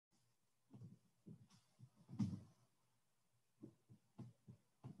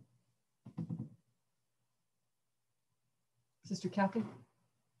Sister Kathy?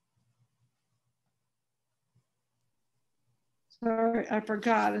 Sorry, I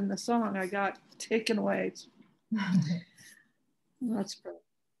forgot in the song. I got taken away. Let's pray.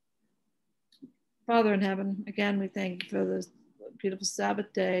 Father in heaven, again, we thank you for this beautiful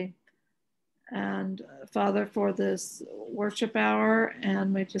Sabbath day. And Father, for this worship hour.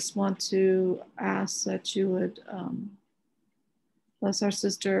 And we just want to ask that you would bless our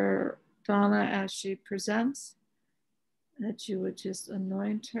sister Donna as she presents, that you would just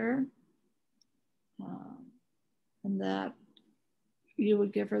anoint her, and that you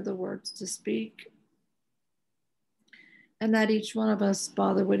would give her the words to speak, and that each one of us,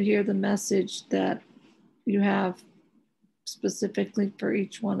 Father, would hear the message that you have specifically for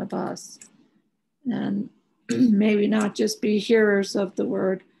each one of us. And maybe not just be hearers of the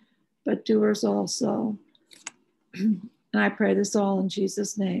word, but doers also. And I pray this all in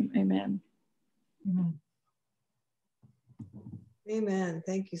Jesus' name. Amen. Amen. Amen.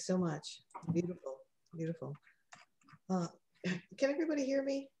 Thank you so much. Beautiful, beautiful. Can everybody hear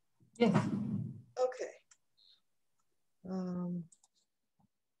me? Yes. Okay.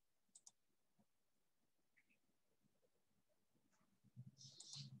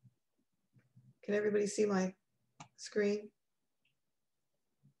 Can everybody see my screen?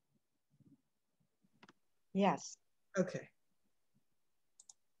 Yes. Okay.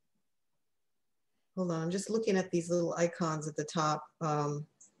 Hold on, I'm just looking at these little icons at the top.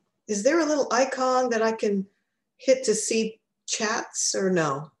 Is there a little icon that I can hit to see chats or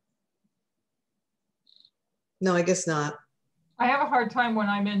no? No, I guess not. I have a hard time when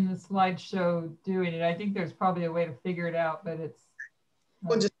I'm in the slideshow doing it. I think there's probably a way to figure it out, but it's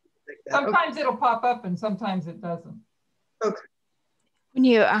We'll just like that. sometimes it'll pop up and sometimes it doesn't. Okay.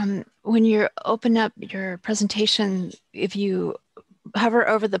 When you open up your presentation, if you hover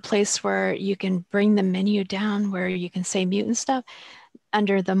over the place where you can bring the menu down, where you can say mute and stuff,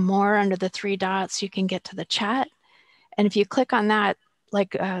 under the three dots, you can get to the chat. And if you click on that,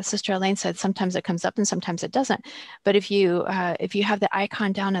 like Sister Elaine said, sometimes it comes up and sometimes it doesn't. But if you have the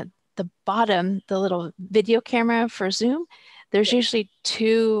icon down at the bottom, the little video camera for Zoom, there's usually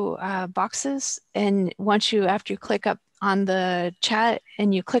two boxes. And after you click up on the chat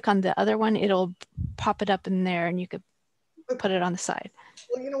and you click on the other one, it'll pop it up in there and you could put it on the side.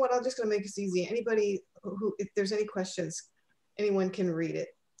 Well, you know what? I'm just going to make this easy. Anybody who, if there's any questions, anyone can read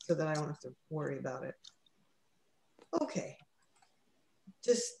it so that I don't have to worry about it. Okay.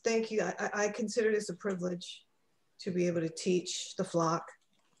 Just thank you. I consider this a privilege to be able to teach the flock,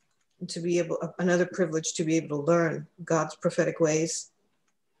 and to be able, another privilege to be able to learn God's prophetic ways.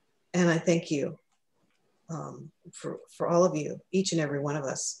 And I thank you for all of you, each and every one of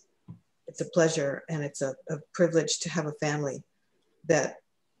us. It's a pleasure and it's a privilege to have a family that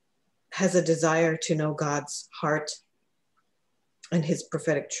has a desire to know God's heart and his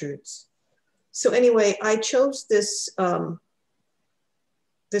prophetic truths. So anyway, I chose this,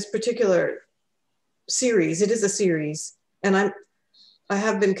 this particular series. It is a series, and I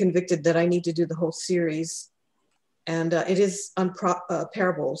have been convicted that I need to do the whole series, and it is on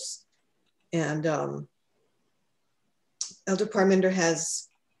parables. And Elder Parminder has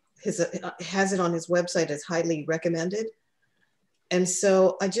it on his website as highly recommended. And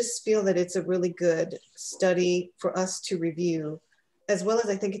so I just feel that it's a really good study for us to review, as well as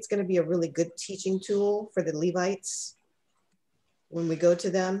I think it's going to be a really good teaching tool for the Levites when we go to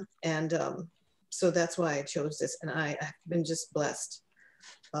them. And so that's why I chose this. And I've been just blessed.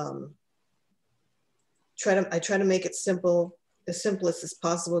 I try to make it simple, as simplest as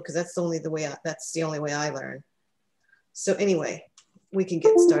possible, because that's the only way I learn. So anyway, we can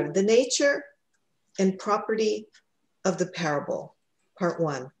get started. The nature and property of the parable, part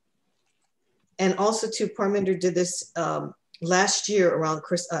 1. And also too, Parminder did this last year around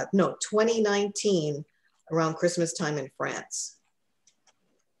 2019, around Christmas time in France.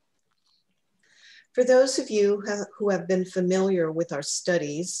 For those of you who have been familiar with our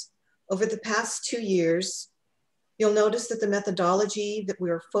studies, over the past 2 years, you'll notice that the methodology that we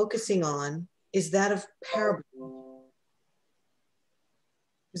are focusing on is that of parable.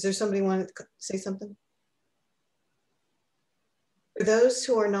 Is there somebody want to say something? For those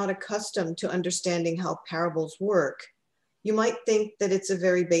who are not accustomed to understanding how parables work, you might think that it's a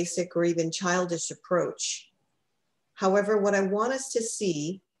very basic or even childish approach. However, what I want us to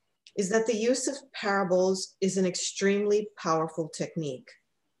see is that the use of parables is an extremely powerful technique.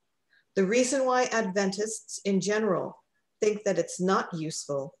 The reason why Adventists in general think that it's not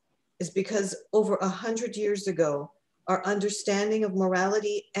useful is because over 100 years ago, our understanding of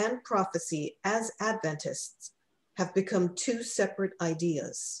morality and prophecy as Adventists have become two separate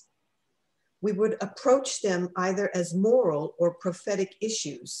ideas. we would approach them either as moral or prophetic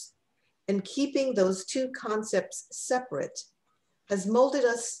issues. And keeping those two concepts separate has molded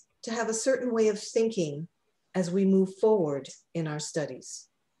us to have a certain way of thinking as we move forward in our studies.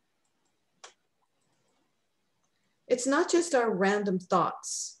 It's not just our random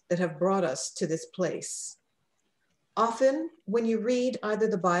thoughts that have brought us to this place. Often, when you read either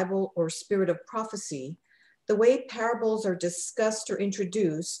the Bible or Spirit of Prophecy, the way parables are discussed or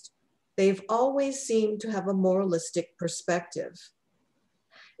introduced, they've always seemed to have a moralistic perspective.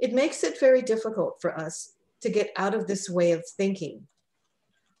 It makes it very difficult for us to get out of this way of thinking.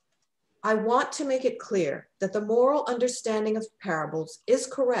 I want to make it clear that the moral understanding of parables is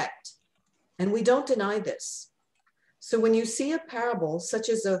correct, and we don't deny this. So when you see a parable, such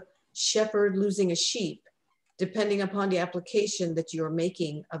as a shepherd losing a sheep, depending upon the application that you're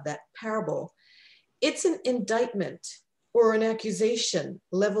making of that parable, it's an indictment or an accusation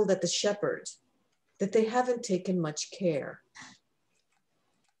leveled at the shepherd that they haven't taken much care.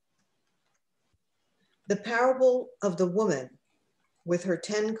 The parable of the woman with her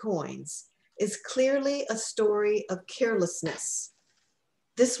 10 coins is clearly a story of carelessness.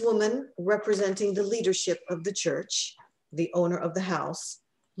 This woman, representing the leadership of the church, the owner of the house,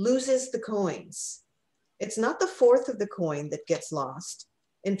 loses the coins. It's not the fourth of the coin that gets lost.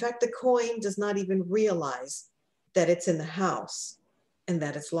 In fact, the coin does not even realize that it's in the house and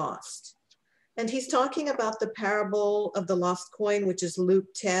that it's lost. And he's talking about the parable of the lost coin, which is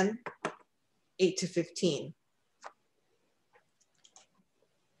Luke 10, 8-15.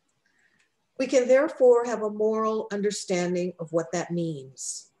 We can therefore have a moral understanding of what that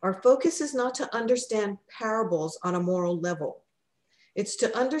means. Our focus is not to understand parables on a moral level. It's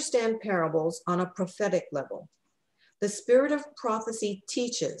to understand parables on a prophetic level. The Spirit of Prophecy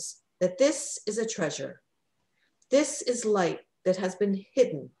teaches that this is a treasure. This is light that has been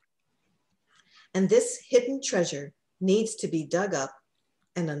hidden. And this hidden treasure needs to be dug up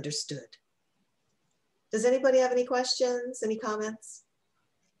and understood. Does anybody have any questions, any comments?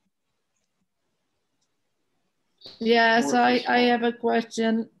 Yes, I have a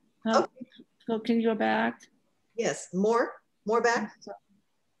question. So can you go back? Yes, more back?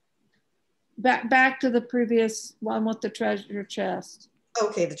 Back to the previous one with the treasure chest.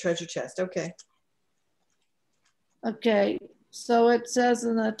 Okay, the treasure chest, okay. Okay, so it says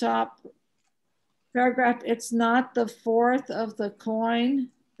in the top paragraph, it's not the fourth of the coin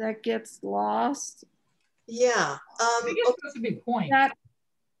that gets lost. Yeah. I think it's supposed to be point. That,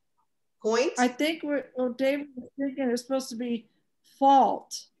 point? I think David was thinking it's supposed to be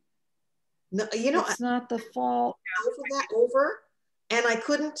fault. No, you know, it's not the fault. Over, and I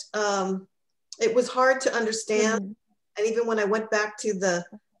couldn't, it was hard to understand. And even when I went back to the...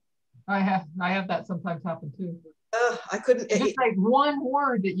 I have that sometimes happen too. I couldn't... It's like one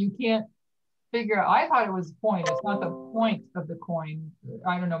word that you can't figure out. I thought it was point. It's not the point of the coin.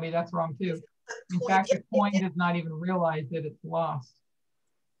 I don't know, maybe that's wrong too. In fact, the coin does not even realize that it's lost.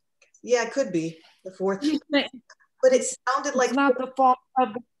 Yeah, it could be the fourth. But it sounded like... It's not the fault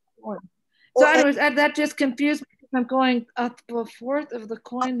of the coin. So anyways, that just confused me because I'm going up a fourth of the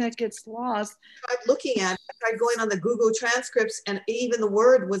coin that gets lost. I tried looking at it, I tried going on the Google transcripts, and even the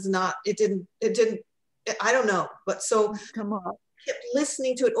word was not, it didn't, I don't know. But so come on. I kept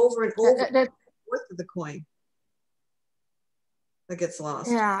listening to it over and over. The fourth of the coin that gets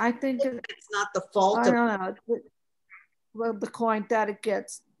lost. Yeah, I think it's not the fault I don't know. Well, the coin that it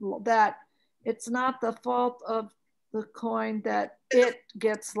gets, that it's not the fault of the coin that it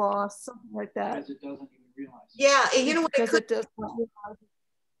gets lost, something like that. Because it doesn't even realize it. Yeah, you know what? Because it does not realize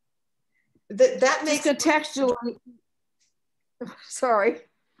it. That makes contextually. Sorry.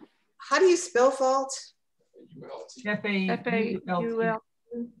 How do you spell fault? F-A-U-L.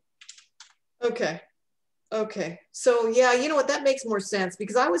 Okay. Okay. So yeah, you know what? That makes more sense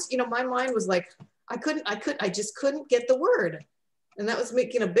because I was, my mind was like, I just couldn't get the word. And that was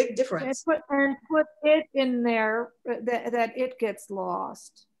making a big difference. And put it in there that it gets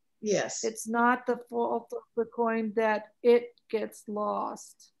lost. Yes. It's not the fault of the coin that it gets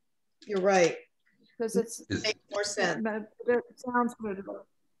lost. You're right. Because it makes more sense. It sounds good.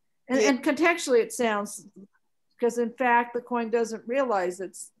 And contextually it sounds, because in fact the coin doesn't realize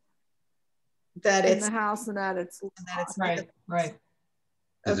it's in the house and that it's right.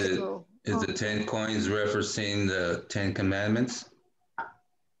 Is the 10 coins referencing the 10 commandments?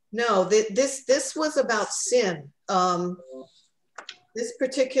 No, this was about sin. This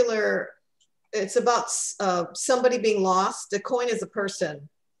particular, it's about somebody being lost. The coin is a person,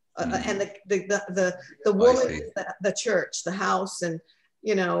 and the woman is the church, the house, and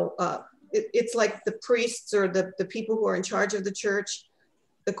it's like the priests or the people who are in charge of the church.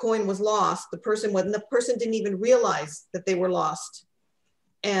 the coin was lost, the person didn't even realize that they were lost,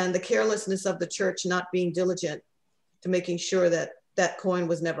 and the carelessness of the church not being diligent to making sure that that coin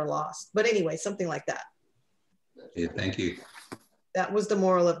was never lost. But anyway, something like that. Yeah, thank you. That was the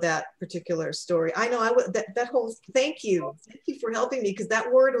moral of that particular story. I know that whole, thank you for helping me, because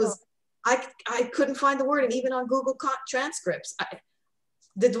that word was, I couldn't find the word, and even on Google transcripts,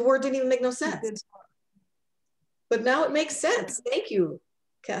 the word didn't even make no sense. But now it makes sense. Thank you,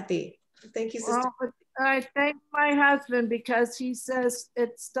 Kathy. Thank you, sister. Well, I thank my husband, because he says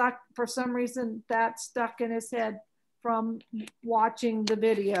it stuck, for some reason, that stuck in his head from watching the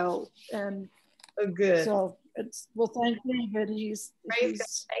video. And oh, good. So it's, well, thank David.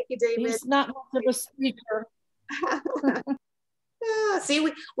 Thank you, David. He's not much of a speaker. Yeah, see,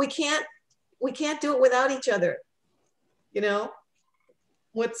 we can't do it without each other. You know,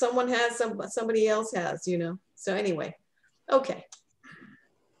 what someone has, somebody else has, you know. So anyway, okay.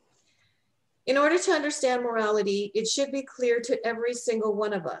 In order to understand morality, it should be clear to every single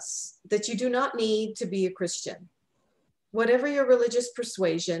one of us that you do not need to be a Christian. Whatever your religious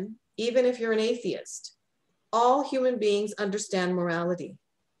persuasion, even if you're an atheist, all human beings understand morality.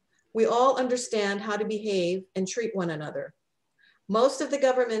 We all understand how to behave and treat one another. Most of the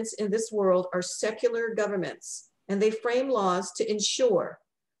governments in this world are secular governments, and they frame laws to ensure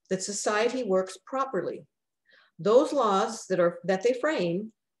that society works properly. Those laws that they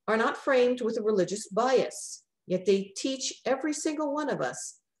frame are not framed with a religious bias, yet they teach every single one of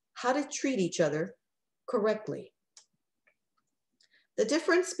us how to treat each other correctly. The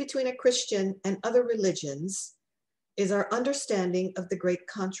difference between a Christian and other religions is our understanding of the great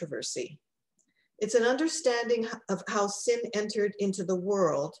controversy. It's an understanding of how sin entered into the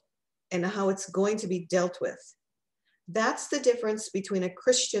world and how it's going to be dealt with. That's the difference between a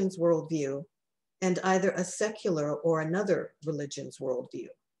Christian's worldview and either a secular or another religion's worldview.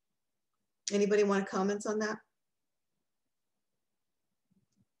 Anybody want to comment on that?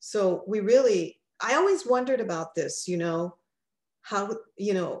 So I always wondered about this, you know, how,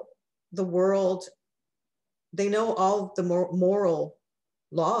 you know, the world, they know all the moral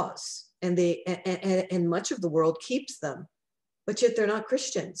laws, and and much of the world keeps them, but yet they're not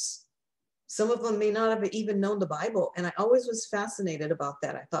Christians. Some of them may not have even known the Bible. And I always was fascinated about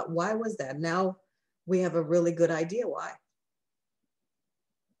that. I thought, why was that? Now we have a really good idea why.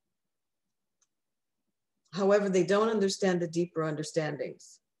 However, they don't understand the deeper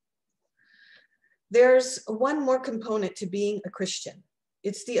understandings. There's one more component to being a Christian.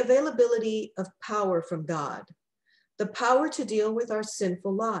 It's the availability of power from God, the power to deal with our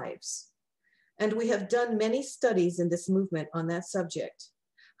sinful lives. And we have done many studies in this movement on that subject.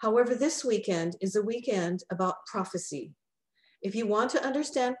 However, this weekend is a weekend about prophecy. If you want to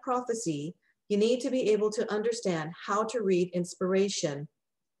understand prophecy, you need to be able to understand how to read inspiration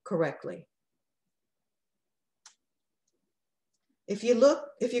correctly. If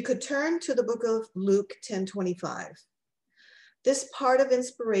you could turn to the book of Luke 10:25. This part of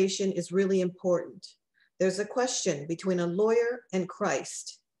inspiration is really important. There's a question between a lawyer and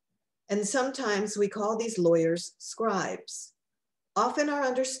Christ. And sometimes we call these lawyers scribes. Often our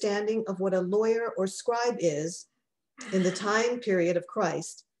understanding of what a lawyer or scribe is in the time period of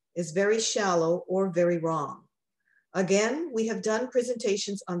Christ is very shallow or very wrong. Again, we have done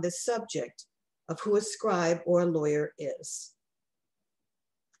presentations on this subject of who a scribe or a lawyer is.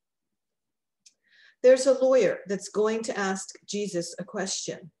 There's a lawyer that's going to ask Jesus a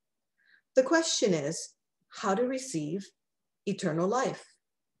question. The question is, how to receive eternal life.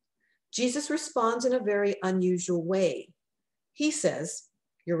 Jesus responds in a very unusual way. He says,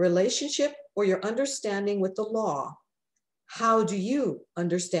 your relationship or your understanding with the law, how do you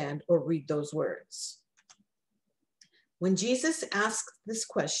understand or read those words? When Jesus asks this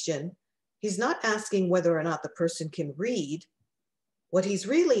question, he's not asking whether or not the person can read. What he's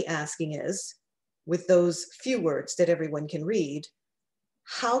really asking is, with those few words that everyone can read,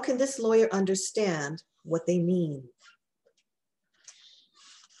 how can this lawyer understand what they mean?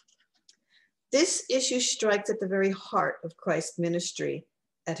 This issue strikes at the very heart of Christ's ministry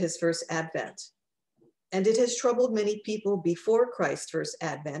at his first advent, and it has troubled many people before Christ's first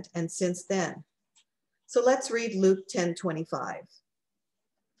advent and since then. So let's read Luke 10:25.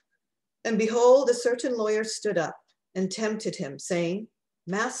 And behold, a certain lawyer stood up and tempted him, saying,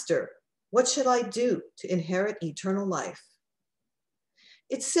 Master, what shall I do to inherit eternal life?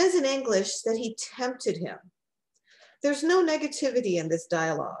 It says in English that he tempted him. There's no negativity in this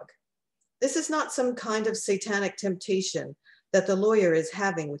dialogue. This is not some kind of satanic temptation that the lawyer is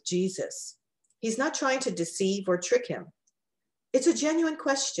having with Jesus. He's not trying to deceive or trick him. It's a genuine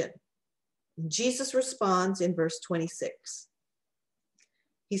question. Jesus responds in verse 26.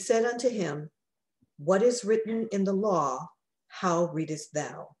 He said unto him, what is written in the law? How readest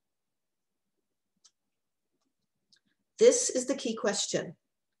thou? This is the key question.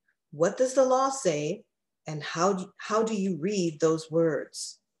 What does the law say? And how do you read those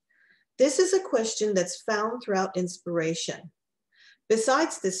words? This is a question that's found throughout inspiration.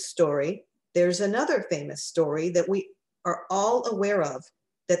 Besides this story, there's another famous story that we are all aware of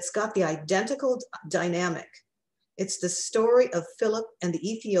that's got the identical dynamic. It's the story of Philip and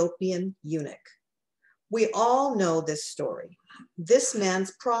the Ethiopian eunuch. We all know this story. This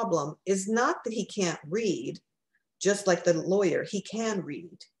man's problem is not that he can't read, just like the lawyer, he can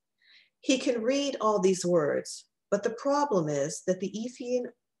read. He can read all these words, but the problem is that the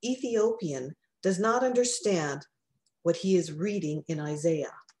Ethiopian does not understand what he is reading in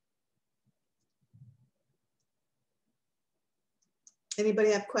Isaiah. Anybody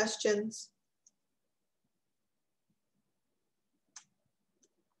have questions?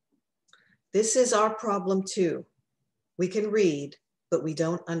 This is our problem too. We can read, but we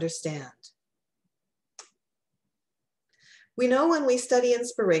don't understand. We know when we study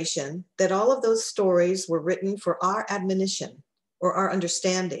inspiration that all of those stories were written for our admonition or our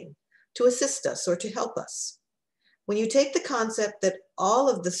understanding, to assist us or to help us. When you take the concept that all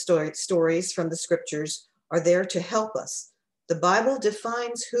of the stories from the scriptures are there to help us, the Bible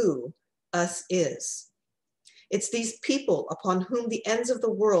defines who us is. It's these people upon whom the ends of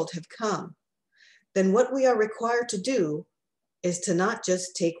the world have come. Then what we are required to do is to not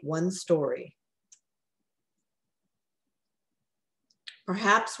just take one story.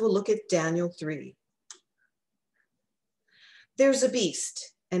 Perhaps we'll look at Daniel 3. There's a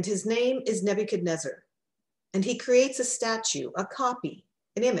beast, and his name is Nebuchadnezzar. And he creates a statue, a copy,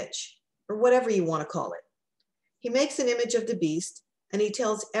 an image, or whatever you want to call it. He makes an image of the beast, and he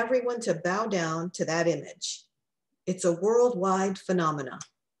tells everyone to bow down to that image. It's a worldwide phenomenon.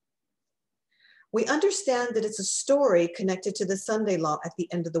 We understand that it's a story connected to the Sunday law at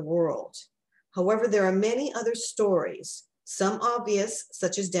the end of the world. However, there are many other stories, some obvious,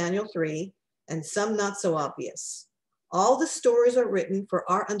 such as Daniel 3, and some not so obvious. All the stories are written for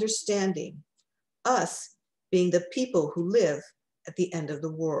our understanding, us being the people who live at the end of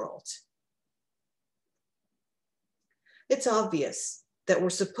the world. It's obvious that we're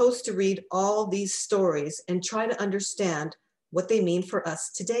supposed to read all these stories and try to understand what they mean for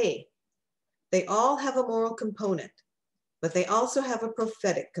us today. They all have a moral component, but they also have a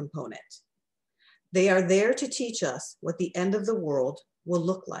prophetic component. They are there to teach us what the end of the world will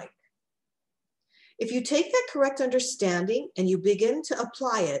look like. If you take that correct understanding and you begin to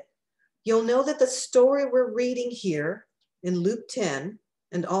apply it, you'll know that the story we're reading here in Luke 10,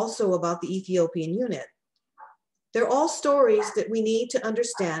 and also about the Ethiopian eunuch, they're all stories that we need to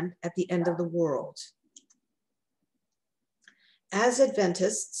understand at the end of the world. As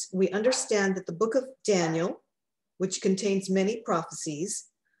Adventists, we understand that the book of Daniel, which contains many prophecies,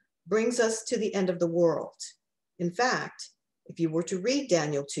 brings us to the end of the world. In fact, if you were to read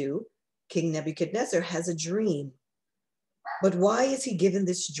Daniel 2, King Nebuchadnezzar has a dream. But why is he given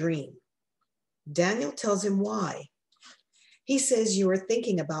this dream? Daniel tells him why. He says, you are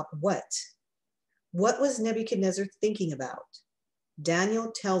thinking about what? What was Nebuchadnezzar thinking about?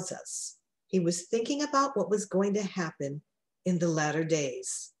 Daniel tells us he was thinking about what was going to happen in the latter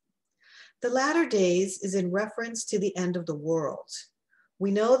days. The latter days is in reference to the end of the world. We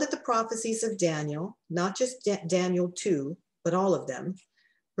know that the prophecies of Daniel, not just Daniel 2, but all of them,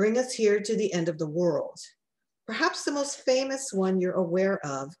 bring us here to the end of the world. Perhaps the most famous one you're aware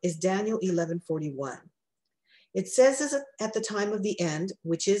of is Daniel 11:41. It says at the time of the end,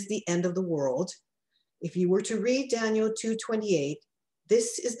 which is the end of the world, if you were to read Daniel 2:28,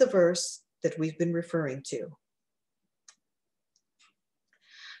 this is the verse that we've been referring to.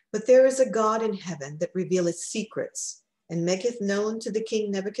 But there is a God in heaven that revealeth secrets, and maketh known to the king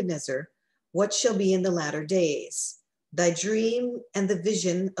Nebuchadnezzar what shall be in the latter days. Thy dream and the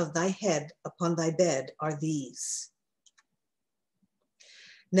vision of thy head upon thy bed are these.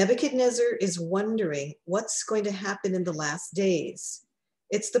 Nebuchadnezzar is wondering what's going to happen in the last days.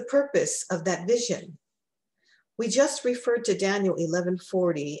 It's the purpose of that vision. We just referred to Daniel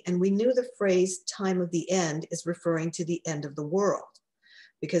 11:40, and we knew the phrase time of the end is referring to the end of the world.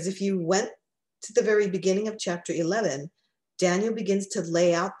 Because if you went to the very beginning of chapter 11, Daniel begins to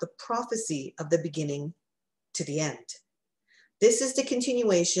lay out the prophecy of the beginning to the end. This is the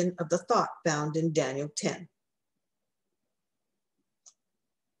continuation of the thought found in Daniel 10.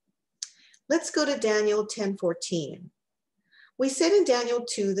 Let's go to Daniel 10:14. We said in Daniel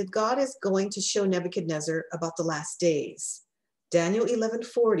 2 that God is going to show Nebuchadnezzar about the last days. Daniel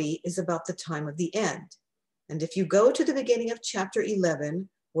 11:40 is about the time of the end. And if you go to the beginning of chapter 11,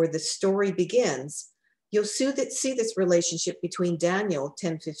 where the story begins, you'll see this relationship between Daniel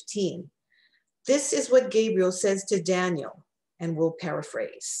 10:15. This is what Gabriel says to Daniel, and we'll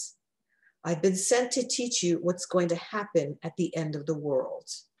paraphrase. I've been sent to teach you what's going to happen at the end of the world.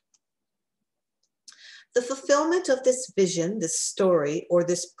 The fulfillment of this vision, this story, or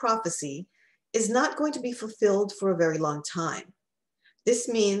this prophecy is not going to be fulfilled for a very long time. This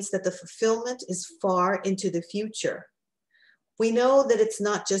means that the fulfillment is far into the future. We know that it's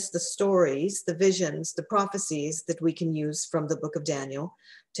not just the stories, the visions, the prophecies that we can use from the book of Daniel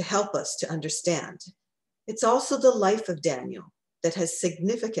to help us to understand. It's also the life of Daniel that has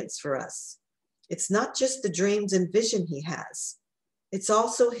significance for us. It's not just the dreams and vision he has, it's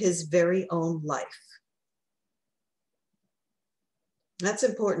also his very own life. That's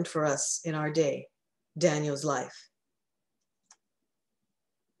important for us in our day, Daniel's life.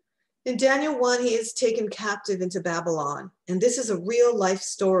 In Daniel 1, he is taken captive into Babylon, and this is a real life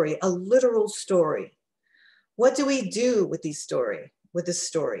story, a literal story. What do we do with this story?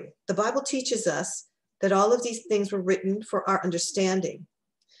 The Bible teaches us that all of these things were written for our understanding.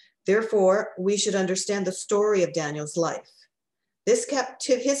 Therefore, we should understand the story of Daniel's life. His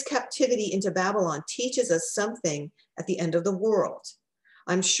captivity into Babylon teaches us something at the end of the world.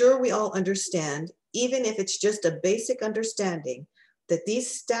 I'm sure we all understand, even if it's just a basic understanding, that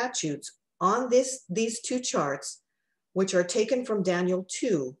these statutes on these two charts, which are taken from Daniel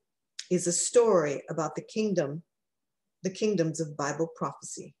 2, is a story about the kingdoms of Bible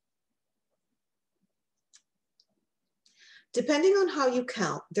prophecy. Depending on how you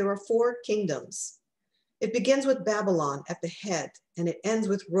count, there are 4 kingdoms. It begins with Babylon at the head, and it ends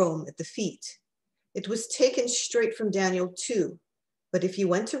with Rome at the feet. It was taken straight from Daniel 2, but if you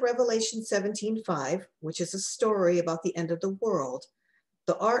went to Revelation 17:5, which is a story about the end of the world,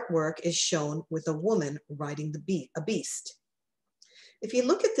 the artwork is shown with a woman riding a beast. If you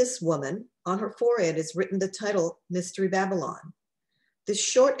look at this woman, on her forehead is written the title, Mystery Babylon. This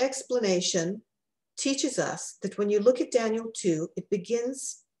short explanation teaches us that when you look at Daniel 2, it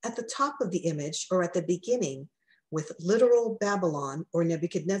begins at the top of the image, or at the beginning, with literal Babylon or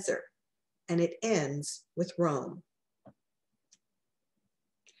Nebuchadnezzar, and it ends with Rome.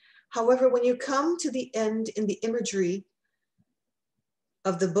 However, when you come to the end in the imagery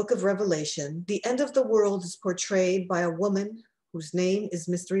of the book of Revelation, the end of the world is portrayed by a woman whose name is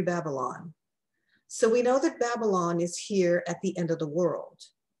Mystery Babylon. So we know that Babylon is here at the end of the world,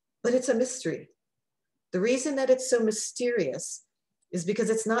 but it's a mystery. The reason that it's so mysterious is because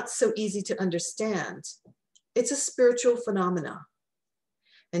it's not so easy to understand. It's a spiritual phenomena.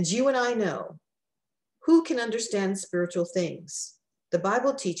 And you and I know, who can understand spiritual things? The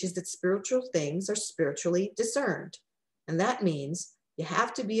Bible teaches that spiritual things are spiritually discerned. And that means you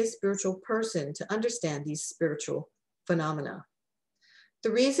have to be a spiritual person to understand these spiritual phenomena.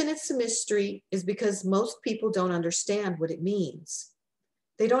 The reason it's a mystery is because most people don't understand what it means.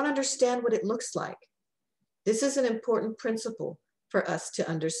 They don't understand what it looks like. This is an important principle for us to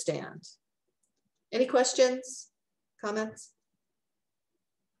understand. Any questions, comments?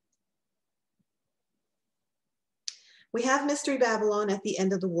 We have Mystery Babylon at the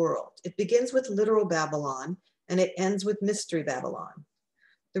end of the world. It begins with literal Babylon and it ends with Mystery Babylon.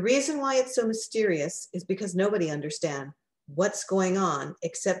 The reason why it's so mysterious is because nobody understands what's going on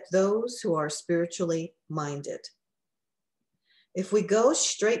except those who are spiritually minded. If we go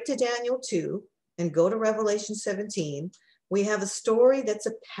straight to Daniel 2 and go to Revelation 17, we have a story that's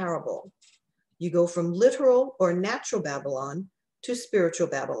a parable. You go from literal or natural Babylon to spiritual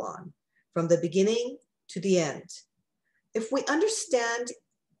Babylon, from the beginning to the end. If we understand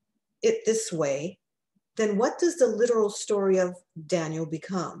it this way, then what does the literal story of Daniel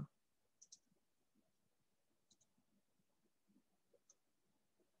become?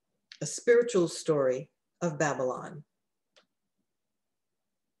 A spiritual story of Babylon.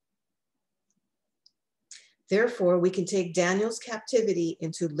 Therefore, we can take Daniel's captivity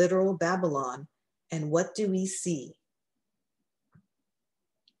into literal Babylon, and what do we see?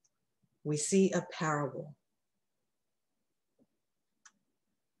 We see a parable.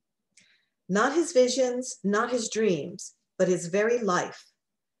 Not his visions, not his dreams, but his very life.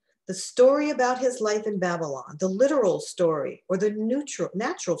 The story about his life in Babylon, the literal story or the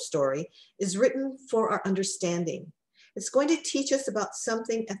natural story, is written for our understanding. It's going to teach us about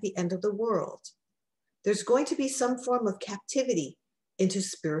something at the end of the world. There's going to be some form of captivity into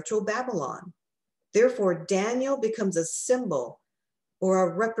spiritual Babylon. Therefore, Daniel becomes a symbol or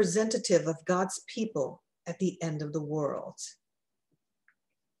a representative of God's people at the end of the world.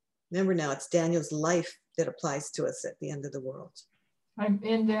 Remember now, it's Daniel's life that applies to us at the end of the world. I'm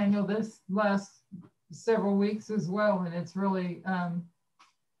in Daniel this last several weeks as well, and it's really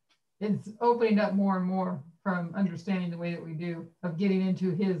it's opening up more and more from understanding the way that we do, of getting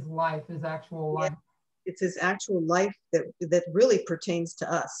into his life, his actual life. It's his actual life that really pertains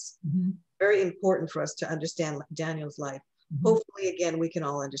to us. Mm-hmm. Very important for us to understand Daniel's life. Mm-hmm. Hopefully, again, we can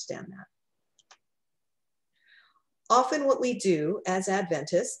all understand that. Often what we do as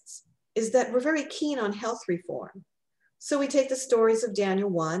Adventists is that we're very keen on health reform. So we take the stories of Daniel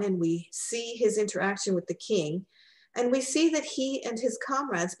 1 and we see his interaction with the king, and we see that he and his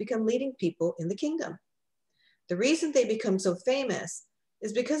comrades become leading people in the kingdom. The reason they become so famous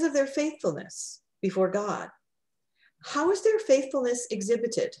is because of their faithfulness before God. How is their faithfulness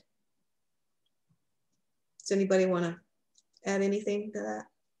exhibited? Does anybody want to add anything to that?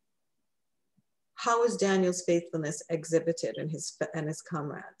 How is Daniel's faithfulness exhibited in his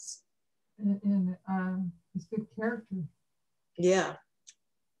comrades? In his good character. Yeah.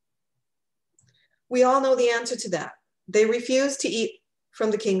 We all know the answer to that. They refused to eat from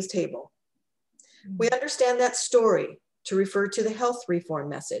the king's table. We understand that story to refer to the health reform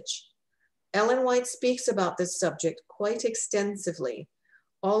message. Ellen White speaks about this subject quite extensively.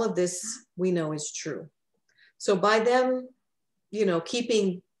 All of this we know is true. So by them,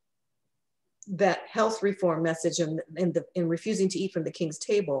 keeping that health reform message and refusing to eat from the king's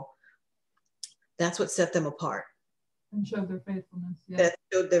table, that's what set them apart. And showed their faithfulness. Yeah. That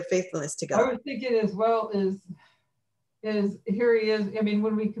showed their faithfulness to God. I was thinking as well is here he is. I mean,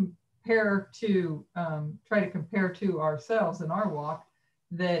 when we compare to, try to compare to ourselves in our walk,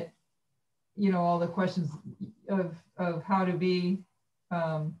 that, all the questions of how to be,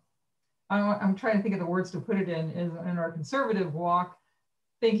 I'm trying to think of the words to put it in our conservative walk,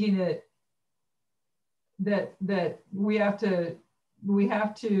 thinking that we have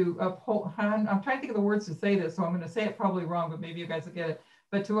to uphold, I'm trying to think of the words to say this, so I'm going to say it probably wrong, but maybe you guys will get it,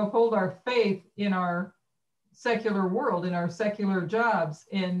 but to uphold our faith in our secular world, in our secular jobs.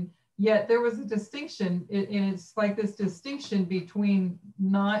 And yet there was a distinction, and it's like this distinction between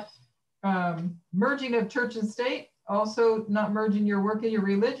not merging of church and state, also not merging your work and your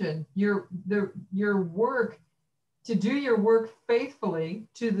religion, your work, to do your work faithfully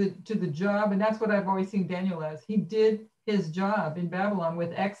to the job. And that's what I've always seen Daniel as. He did his job in Babylon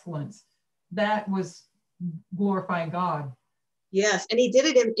with excellence. That was glorifying God. Yes, and he did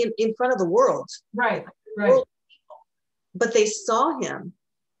it in front of the world. Right. But they saw him,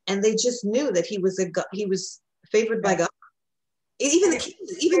 and they just knew that he was favored by God. Even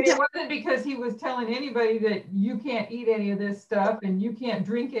it wasn't because he was telling anybody that you can't eat any of this stuff and you can't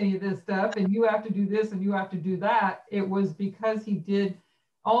drink any of this stuff and you have to do this and you have to do that. It was because he did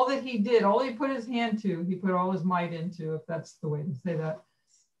all that he did, all he put his hand to, he put all his might into, if that's the way to say that.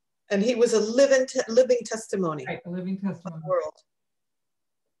 And he was a living testimony. Right, a living testimony. Of the world.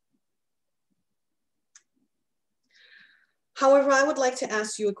 However, I would like to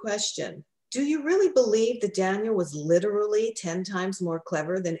ask you a question. Do you really believe that Daniel was literally 10 times more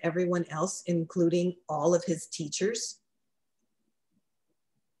clever than everyone else, including all of his teachers?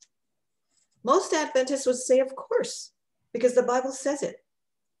 Most Adventists would say, of course, because the Bible says it.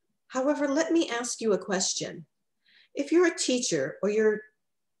 However, let me ask you a question. If you're a teacher or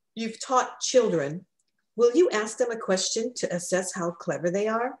you've taught children, will you ask them a question to assess how clever they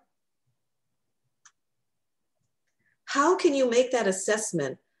are? How can you make that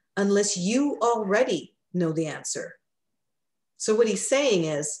assessment unless you already know the answer? So what he's saying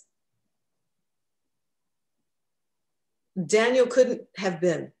is, Daniel couldn't have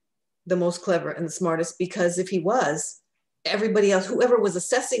been the most clever and the smartest, because if he was, everybody else, whoever was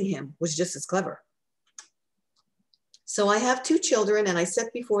assessing him, was just as clever. So I have 2 children and I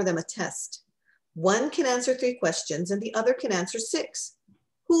set before them a test. One can answer 3 questions and the other can answer 6.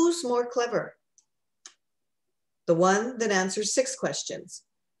 Who's more clever? The one that answers 6 questions.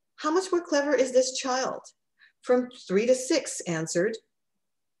 How much more clever is this child? From 3 to 6 answered,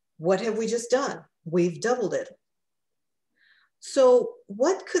 what have we just done? We've doubled it. So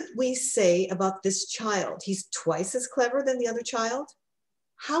what could we say about this child? He's twice as clever than the other child?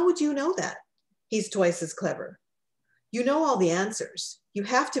 How would you know that he's twice as clever? You know all the answers. You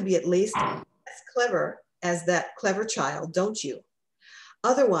have to be at least as clever as that clever child, don't you?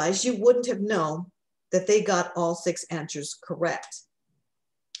 Otherwise, you wouldn't have known that they got all 6 answers correct.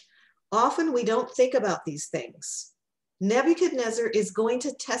 Often we don't think about these things. Nebuchadnezzar is going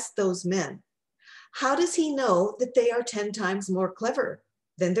to test those men. How does he know that they are 10 times more clever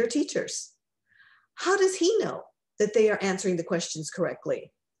than their teachers? How does he know that they are answering the questions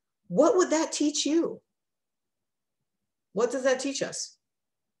correctly? What would that teach you? What does that teach us?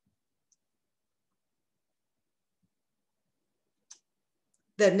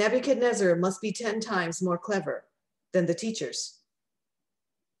 That Nebuchadnezzar must be 10 times more clever than the teachers.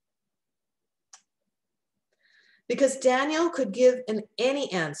 Because Daniel could give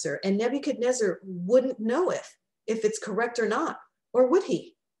any answer and Nebuchadnezzar wouldn't know if it's correct or not, or would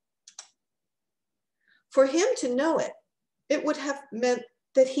he? For him to know it, it would have meant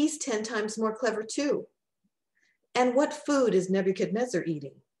that he's 10 times more clever too. And what food is Nebuchadnezzar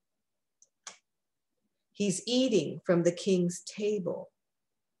eating? He's eating from the king's table.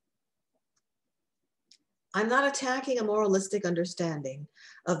 I'm not attacking a moralistic understanding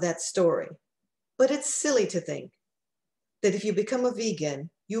of that story, but it's silly to think that if you become a vegan,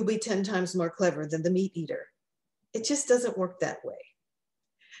 you'll be 10 times more clever than the meat eater. It just doesn't work that way.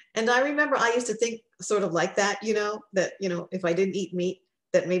 And I remember I used to think sort of like that, that, if I didn't eat meat,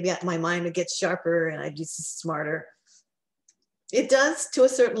 that maybe my mind would get sharper and I'd be smarter. It does to a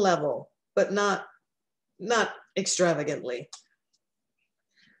certain level, but not extravagantly.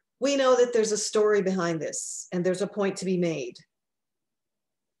 We know that there's a story behind this and there's a point to be made.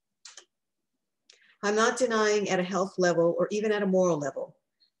 I'm not denying at a health level or even at a moral level,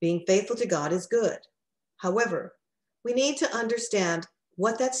 being faithful to God is good. However, we need to understand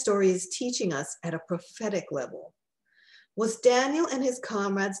what that story is teaching us at a prophetic level. Was Daniel and his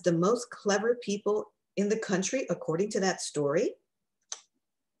comrades the most clever people in the country according to that story?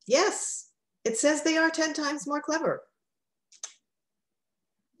 Yes, it says they are 10 times more clever.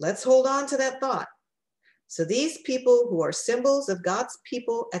 Let's hold on to that thought. So these people who are symbols of God's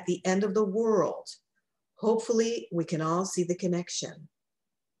people at the end of the world, hopefully we can all see the connection.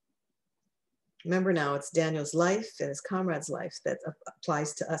 Remember now, it's Daniel's life and his comrades' life that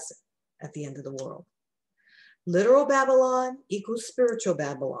applies to us at the end of the world. Literal Babylon equals spiritual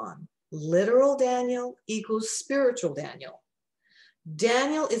Babylon. Literal Daniel equals spiritual Daniel.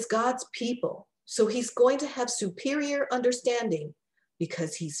 Daniel is God's people, so he's going to have superior understanding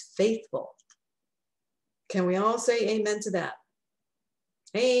because he's faithful. Can we all say amen to that?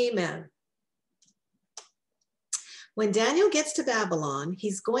 Amen. When Daniel gets to Babylon,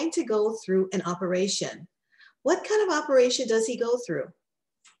 he's going to go through an operation. What kind of operation does he go through?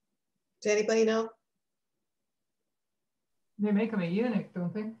 Does anybody know? They make him a eunuch,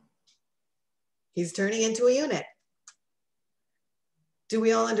 don't they? He's turning into a eunuch. Do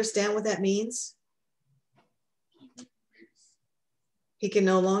we all understand what that means? He can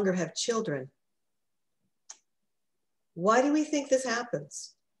no longer have children. Why do we think this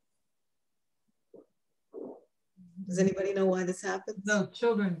happens? Does anybody know why this happens? No,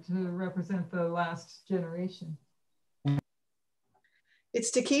 children to represent the last generation. It's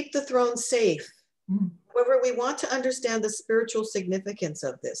to keep the throne safe. However, we want to understand the spiritual significance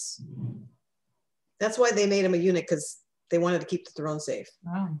of this. That's why they made him a eunuch, because they wanted to keep the throne safe.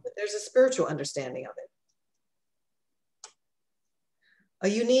 Wow. But there's a spiritual understanding of it. A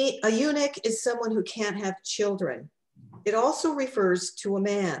eunuch is someone who can't have children. It also refers to a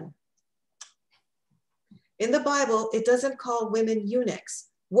man. In the Bible, it doesn't call women eunuchs.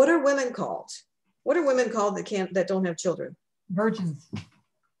 What are women called? What are women called that don't have children? Virgins.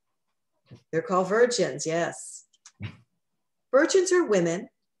 They're called virgins, yes. Virgins are women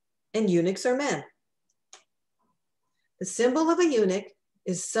and eunuchs are men. The symbol of a eunuch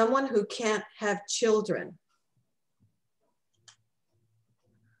is someone who can't have children.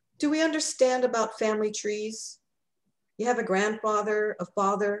 Do we understand about family trees? You have a grandfather, a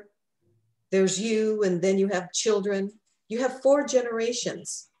father, there's you, and then you have children. You have 4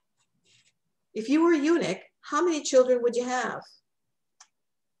 generations. If you were a eunuch, how many children would you have?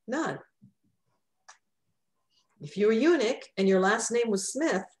 None. If you were a eunuch and your last name was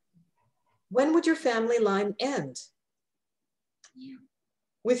Smith, when would your family line end?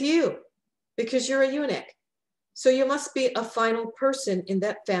 With you, because you're a eunuch. So you must be a final person in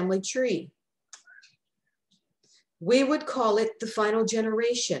that family tree. We would call it the final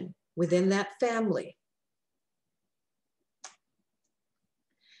generation within that family.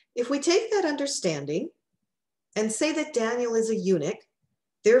 If we take that understanding and say that Daniel is a eunuch,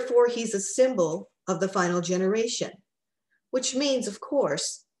 therefore he's a symbol of the final generation, which means, of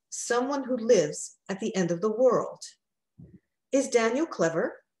course, someone who lives at the end of the world. Is Daniel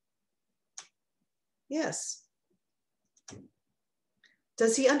clever? Yes.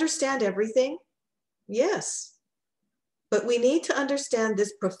 Does he understand everything? Yes. But we need to understand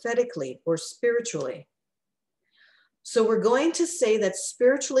this prophetically or spiritually. So we're going to say that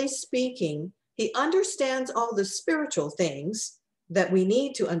spiritually speaking, he understands all the spiritual things that we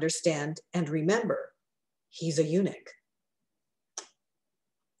need to understand and remember. He's a eunuch.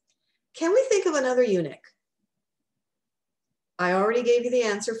 Can we think of another eunuch? I already gave you the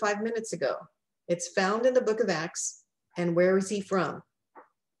answer 5 minutes ago. It's found in the book of Acts. And where is he from?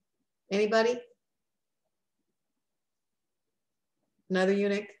 Anybody? Another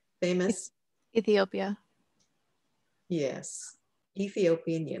eunuch, famous? Ethiopia. Yes,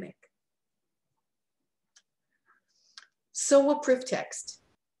 Ethiopian eunuch. So we'll proof text.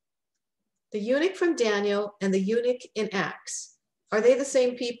 The eunuch from Daniel and the eunuch in Acts, are they the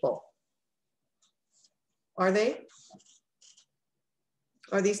same people? Are they?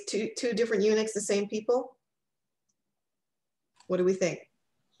 Are these two different eunuchs the same people? What do we think?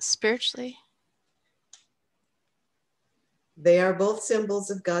 Spiritually. They are both symbols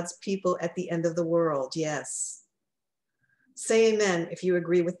of God's people at the end of the world, yes. Say amen if you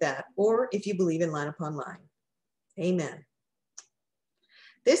agree with that, or if you believe in line upon line. Amen.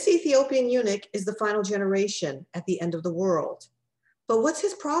 This Ethiopian eunuch is the final generation at the end of the world. But what's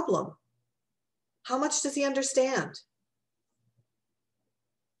his problem? How much does he understand?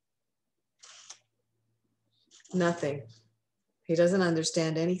 Nothing. He doesn't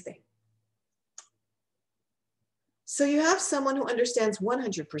understand anything. So you have someone who understands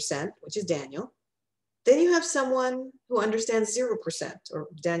 100%, which is Daniel. Then you have someone who understands 0%, or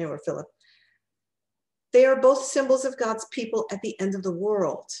Daniel or Philip. They are both symbols of God's people at the end of the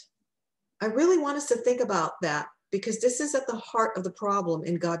world. I really want us to think about that because this is at the heart of the problem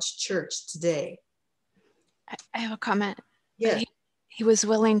in God's church today. I have a comment. Yes. He was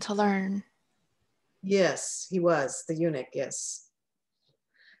willing to learn. Yes, he was the eunuch. Yes.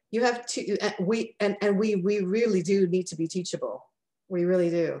 You have to, we really do need to be teachable. We really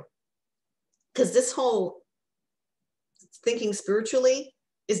do. Because this whole thinking spiritually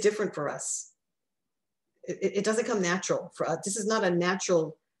is different for us. It doesn't come natural for us. This is not a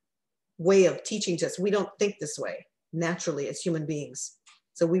natural way of teaching to us. We don't think this way naturally as human beings.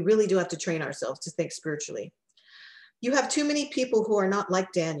 So we really do have to train ourselves to think spiritually. You have too many people who are not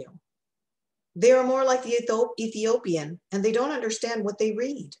like Daniel. They are more like the Ethiopian, and they don't understand what they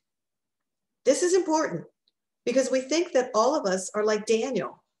read. This is important because we think that all of us are like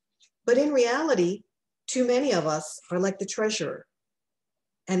Daniel, but in reality, too many of us are like the treasurer,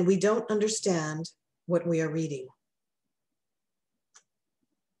 and we don't understand what we are reading.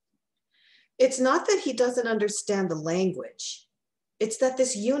 It's not that he doesn't understand the language. It's that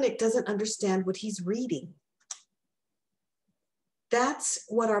this eunuch doesn't understand what he's reading. That's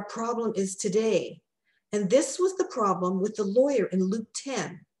what our problem is today. And this was the problem with the lawyer in Luke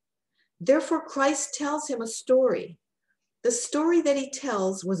 10. Therefore, Christ tells him a story. The story that he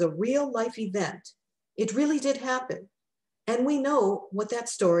tells was a real life event. It really did happen. And we know what that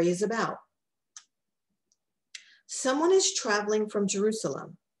story is about. Someone is traveling from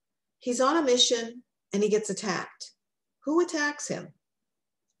Jerusalem. He's on a mission and he gets attacked. Who attacks him?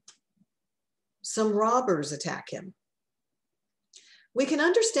 Some robbers attack him. We can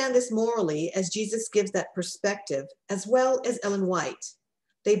understand this morally as Jesus gives that perspective, as well as Ellen White.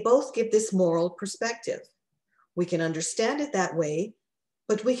 They both give this moral perspective. We can understand it that way,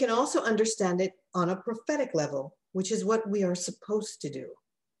 but we can also understand it on a prophetic level, which is what we are supposed to do.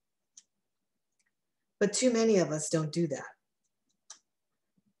 But too many of us don't do that.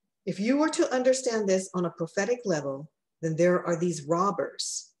 If you were to understand this on a prophetic level, then there are these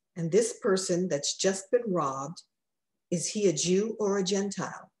robbers, and this person that's just been robbed, is he a Jew or a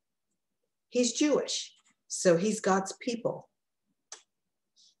Gentile? He's Jewish, so he's God's people.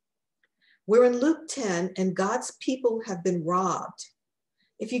 We're in Luke 10, and God's people have been robbed.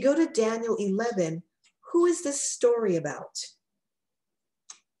 If you go to Daniel 11, who is this story about?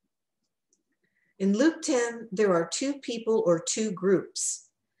 In Luke 10, there are two people or two groups.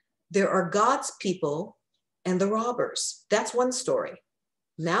 There are God's people and the robbers. That's one story.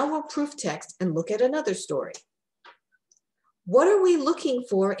 Now we'll proof text and look at another story. What are we looking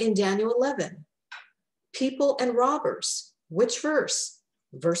for in Daniel 11? People and robbers. Which verse?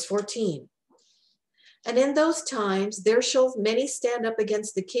 Verse 14. And in those times there shall many stand up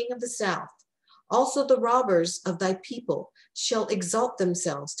against the king of the south. Also the robbers of thy people shall exalt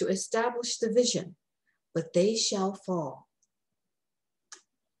themselves to establish the vision, but they shall fall.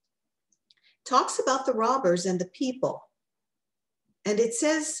 Talks about the robbers and the people. And it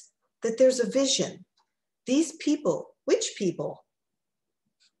says that there's a vision. These people, which people?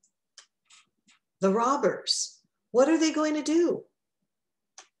 The robbers. What are they going to do?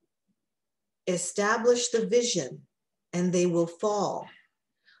 Establish the vision, and they will fall.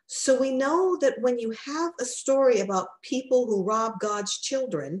 So we know that when you have a story about people who rob God's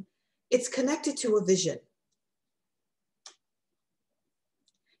children, it's connected to a vision.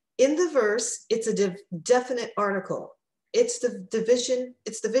 In the verse, it's a definite article. It's the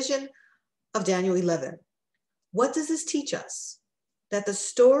vision of Daniel 11. What does this teach us? That the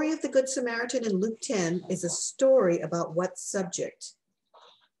story of the Good Samaritan in Luke 10 is a story about what subject?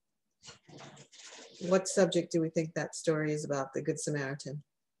 What subject do we think that story is about, the Good Samaritan?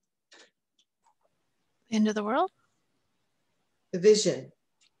 End of the world? the vision,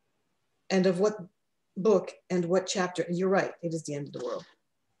 and of what book and what chapter. You're right, it is the end of the world.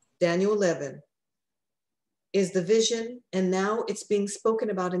 Daniel 11 is the vision, and now it's being spoken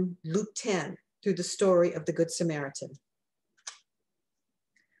about in Luke 10 through the story of the Good Samaritan.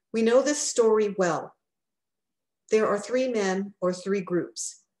 We know this story well. There are three men or three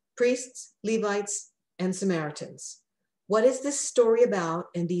groups: priests, Levites, and Samaritans. What is this story about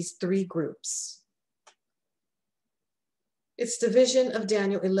in these three groups? It's the vision of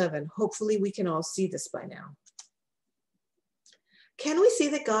Daniel 11. Hopefully we can all see this by now. Can we see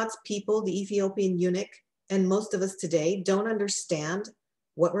that God's people, the Ethiopian eunuch, and most of us today don't understand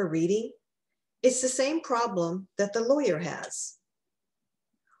what we're reading? It's the same problem that the lawyer has.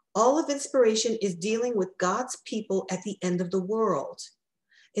 All of inspiration is dealing with God's people at the end of the world.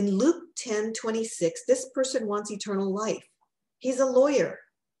 In Luke 10:26, this person wants eternal life. He's a lawyer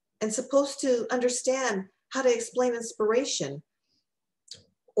and supposed to understand how to explain inspiration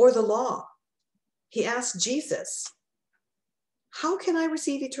or the law. He asked Jesus, "How can I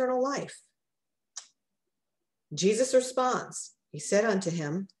receive eternal life?" Jesus responds, he said unto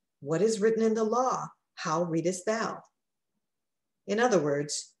him, "What is written in the law? How readest thou?" In other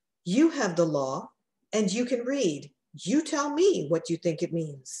words, you have the law and you can read. You tell me what you think it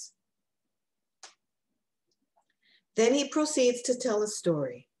means. Then he proceeds to tell a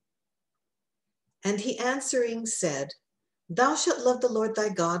story. And he answering said, "Thou shalt love the Lord thy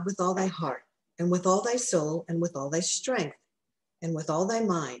God with all thy heart, and with all thy soul, and with all thy strength, and with all thy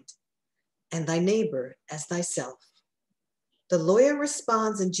mind, and thy neighbor as thyself." The lawyer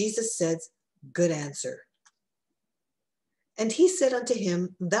responds, and Jesus says, "Good answer." And he said unto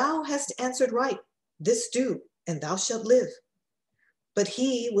him, "Thou hast answered right. This do, and thou shalt live." But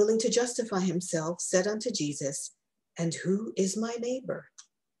he, willing to justify himself, said unto Jesus, "And who is my neighbor?"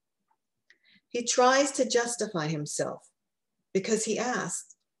 He tries to justify himself because he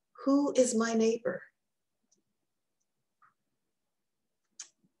asked, "Who is my neighbor?"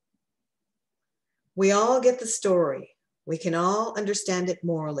 We all get the story. We can all understand it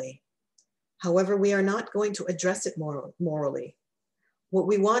morally. However, we are not going to address it morally. What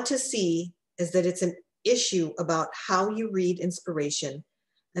we want to see is that it's an issue about how you read inspiration,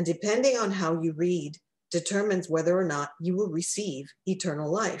 and depending on how you read, determines whether or not you will receive eternal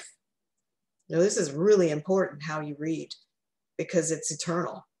life. Now, this is really important, how you read, because it's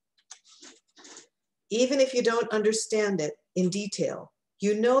eternal. Even if you don't understand it in detail,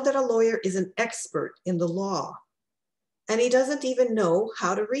 you know that a lawyer is an expert in the law, and he doesn't even know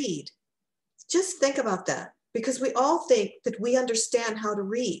how to read. Just think about that, because we all think that we understand how to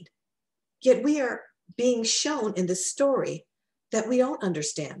read, yet we are being shown in this story that we don't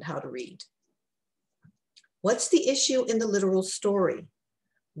understand how to read. What's the issue in the literal story?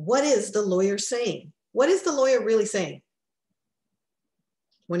 What is the lawyer saying? What is the lawyer really saying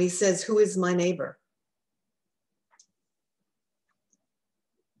when he says, "Who is my neighbor?"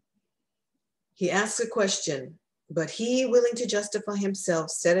 He asks a question, but he, willing to justify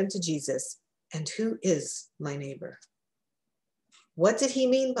himself, said unto Jesus, "And who is my neighbor?" What did he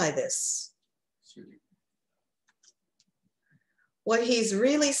mean by this? What he's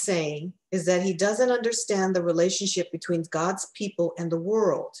really saying is that he doesn't understand the relationship between God's people and the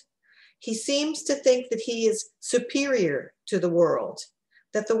world. He seems to think that he is superior to the world,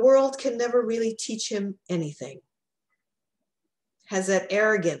 that the world can never really teach him anything. Has that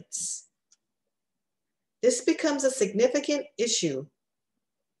arrogance. This becomes a significant issue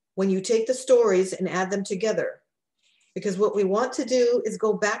when you take the stories and add them together, because what we want to do is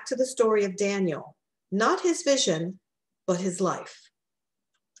go back to the story of Daniel, not his vision, but his life.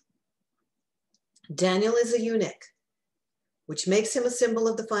 Daniel is a eunuch, which makes him a symbol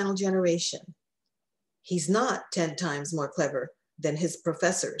of the final generation. He's not 10 times more clever than his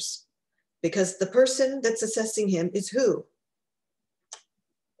professors, because the person that's assessing him is who?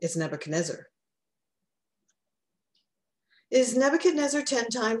 It's Nebuchadnezzar. Is Nebuchadnezzar 10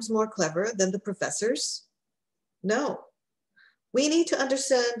 times more clever than the professors? No. We need to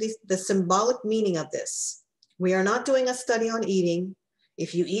understand the symbolic meaning of this. We are not doing a study on eating,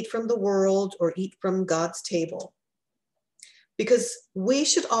 if you eat from the world or eat from God's table, because we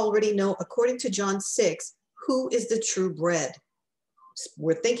should already know, according to John 6, who is the true bread.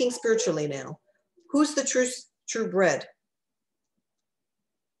 We're thinking spiritually now. Who's the true bread?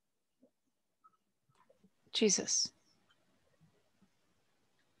 Jesus.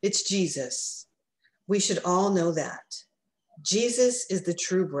 It's Jesus. We should all know that. Jesus is the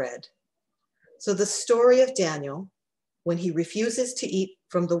true bread. So the story of Daniel, when he refuses to eat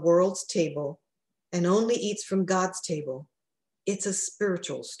from the world's table and only eats from God's table, it's a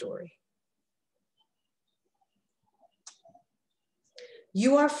spiritual story.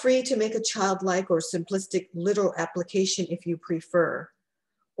 You are free to make a childlike or simplistic literal application if you prefer,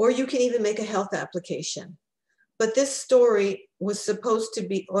 or you can even make a health application. But this story was supposed to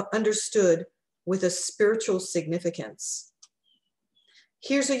be understood with a spiritual significance.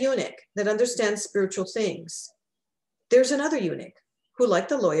 Here's a eunuch that understands spiritual things. There's another eunuch who, like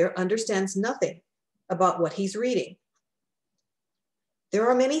the lawyer, understands nothing about what he's reading. There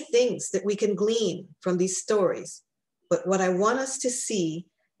are many things that we can glean from these stories, but what I want us to see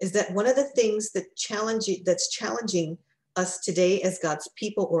is that one of the things that's challenging us today as God's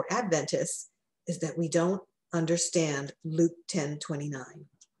people or Adventists is that we don't understand Luke 10:29.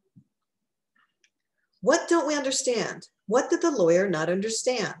 What don't we understand? What did the lawyer not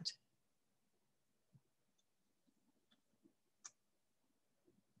understand?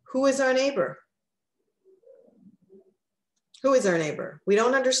 Who is our neighbor? Who is our neighbor? We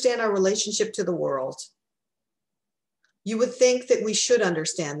don't understand our relationship to the world. You would think that we should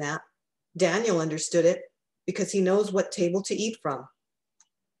understand that. Daniel understood it because he knows what table to eat from.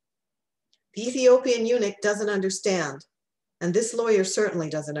 The Ethiopian eunuch doesn't understand, and this lawyer certainly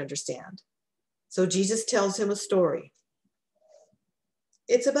doesn't understand. So Jesus tells him a story.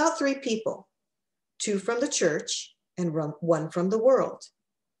 It's about three people, two from the church and one from the world.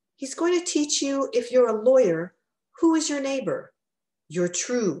 He's going to teach you, if you're a lawyer, who is your neighbor, your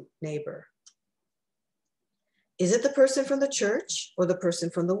true neighbor. Is it the person from the church or the person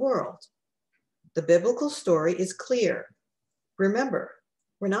from the world? The biblical story is clear. Remember,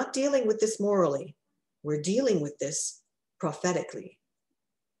 we're not dealing with this morally. We're dealing with this prophetically.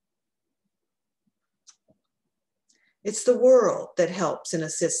 It's the world that helps and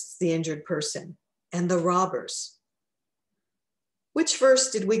assists the injured person and the robbers. Which verse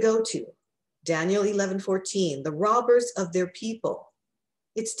did we go to? Daniel 11:14, the robbers of their people.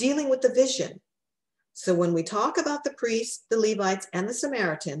 It's dealing with the vision. So when we talk about the priests, the Levites, and the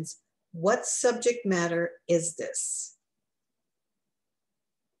Samaritans, what subject matter is this?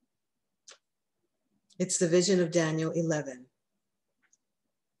 It's the vision of Daniel 11.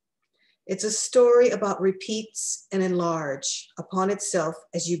 It's a story about repeats and enlarge upon itself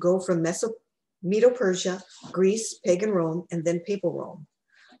as you go from Medo-Persia, Greece, pagan Rome, and then papal Rome.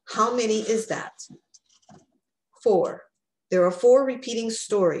 How many is that? 4. There are 4 repeating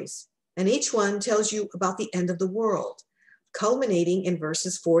stories, and each one tells you about the end of the world, culminating in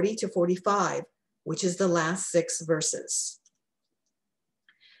verses 40 to 45, which is the last 6 verses.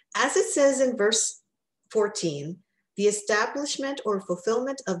 As it says in verse 14, the establishment or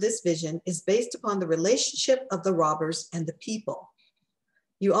fulfillment of this vision is based upon the relationship of the robbers and the people.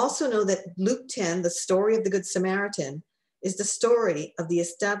 You also know that Luke 10, the story of the Good Samaritan, is the story of the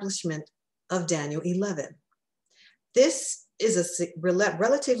establishment of Daniel 11. This is a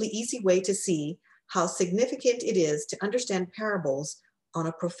relatively easy way to see how significant it is to understand parables on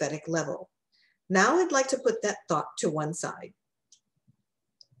a prophetic level. Now I'd like to put that thought to one side.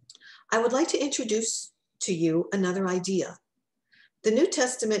 I would like to introduce to you another idea. The New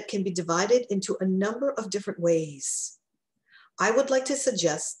Testament can be divided into a number of different ways. I would like to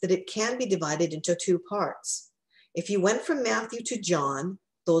suggest that it can be divided into 2 parts. If you went from Matthew to John,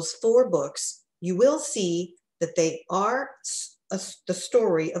 those 4 books, you will see that they are the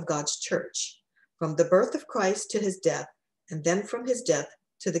story of God's church, from the birth of Christ to his death, and then from his death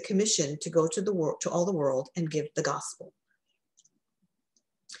to the commission to go to the world, to all the world, and give the gospel.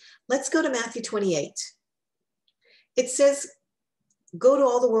 Let's go to Matthew 28. It says, go to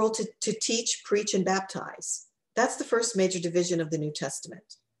all the world to teach, preach, and baptize. That's the first major division of the New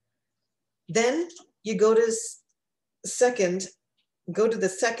Testament. Then you go to the second,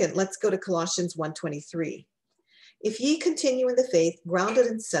 let's go to Colossians 1:23. If ye continue in the faith, grounded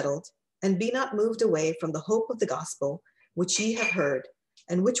and settled, and be not moved away from the hope of the gospel, which ye have heard,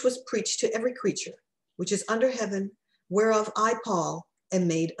 and which was preached to every creature, which is under heaven, whereof I, Paul, am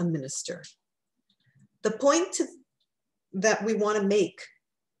made a minister. The point that we want to make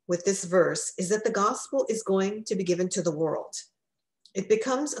with this verse is that the gospel is going to be given to the world. It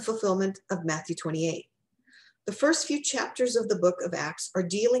becomes a fulfillment of Matthew 28. The first few chapters of the book of Acts are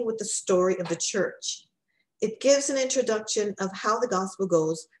dealing with the story of the church. It gives an introduction of how the gospel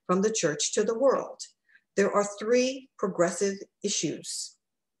goes from the church to the world. There are 3 progressive issues.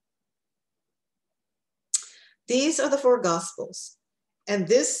 These are the 4 gospels, and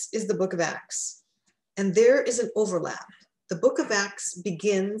this is the book of Acts. And there is an overlap. The book of Acts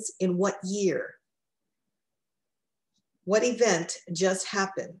begins in what year? What event just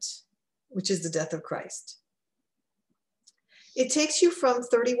happened, which is the death of Christ? It takes you from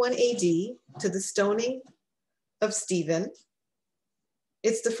 31 AD to the stoning of Stephen.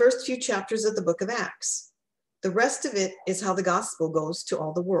 It's the first few chapters of the book of Acts. The rest of it is how the gospel goes to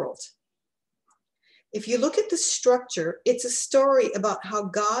all the world. If you look at the structure, it's a story about how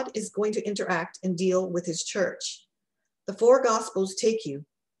God is going to interact and deal with his church. The four gospels take you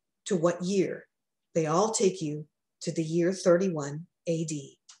to what year? They all take you to the year 31 AD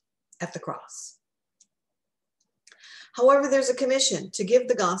at the cross. However, there's a commission to give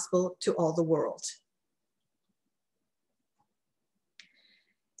the gospel to all the world.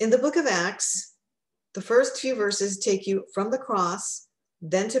 In the book of Acts, the first few verses take you from the cross,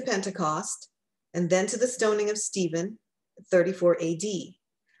 then to Pentecost, and then to the stoning of Stephen, 34 AD.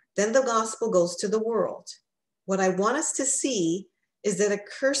 Then the gospel goes to the world. What I want us to see is that a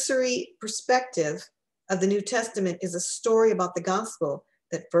cursory perspective of the New Testament is a story about the gospel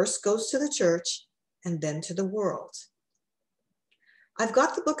that first goes to the church and then to the world. I've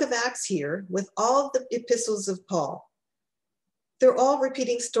got the book of Acts here with all of the epistles of Paul. They're all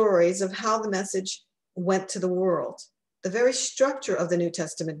repeating stories of how the message went to the world. The very structure of the New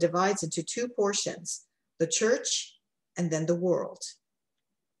Testament divides into two portions, the church and then the world.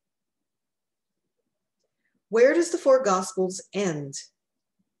 Where does the four gospels end?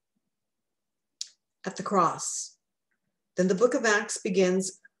 At the cross. Then the book of Acts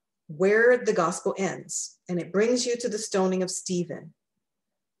begins where the gospel ends, and it brings you to the stoning of Stephen.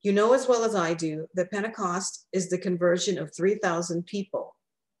 You know as well as I do that Pentecost is the conversion of 3,000 people.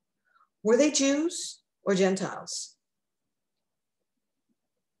 Were they Jews or Gentiles?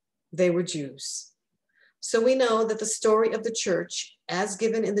 They were Jews. So we know that the story of the church, as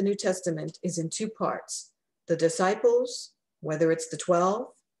given in the New Testament, is in two parts. The disciples, whether it's the 12,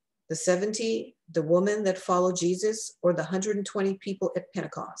 the 70, the woman that followed Jesus, or the 120 people at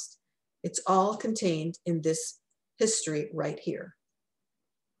Pentecost. It's all contained in this history right here.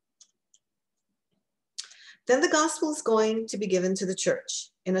 Then the gospel is going to be given to the church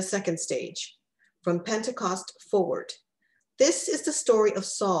in a second stage, from Pentecost forward. This is the story of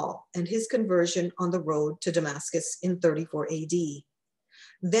Saul and his conversion on the road to Damascus in 34 AD.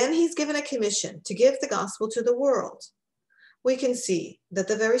 Then he's given a commission to give the gospel to the world. We can see that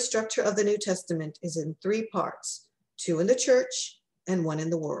the very structure of the New Testament is in three parts, two in the church and one in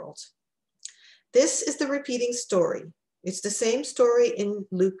the world. This is the repeating story. It's the same story in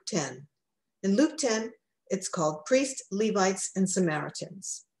Luke 10. In Luke 10, it's called priests, Levites, and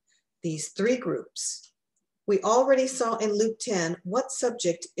Samaritans. These three groups. We already saw in Luke 10, what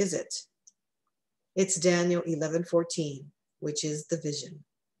subject is it? It's Daniel 11:14, which is the vision.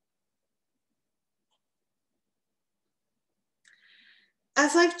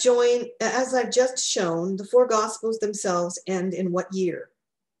 As I've just shown, the four gospels themselves end in what year?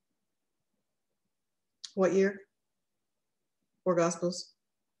 What year? Four gospels?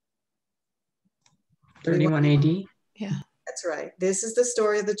 31 AD. Yeah. That's right. This is the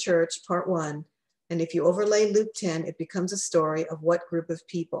story of the church, part one. And if you overlay Luke 10, it becomes a story of what group of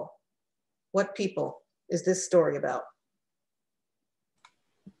people? What people is this story about?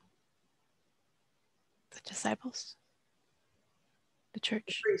 The disciples. The church.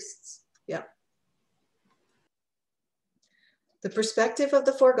 The priests. Yeah. The perspective of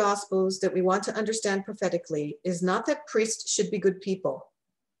the four gospels that we want to understand prophetically is not that priests should be good people.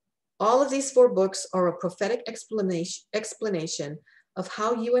 All of these four books are a prophetic explanation of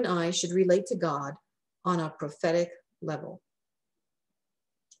how you and I should relate to God on a prophetic level.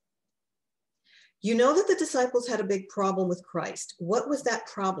 You know that the disciples had a big problem with Christ. What was that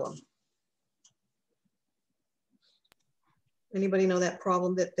problem? Anybody know that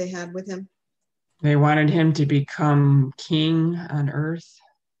problem that they had with him? They wanted him to become king on earth.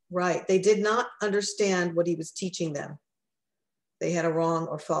 Right. They did not understand what he was teaching them. They had a wrong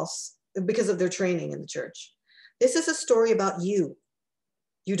or false because of their training in the church. This is a story about you.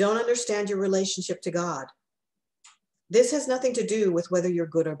 You don't understand your relationship to God. This has nothing to do with whether you're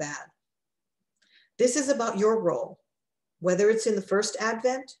good or bad. This is about your role, whether it's in the first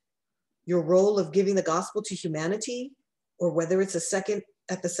advent, your role of giving the gospel to humanity, or whether it's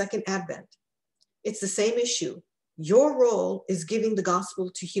at the second advent. It's the same issue. Your role is giving the gospel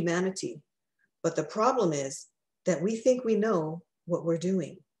to humanity. But the problem is that we think we know what we're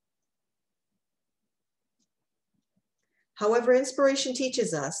doing. However, inspiration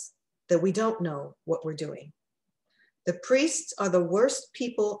teaches us that we don't know what we're doing. The priests are the worst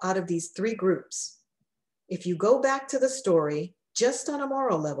people out of these three groups. If you go back to the story, just on a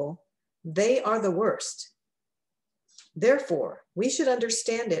moral level, they are the worst. Therefore, we should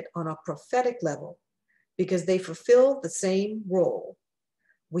understand it on a prophetic level because they fulfill the same role.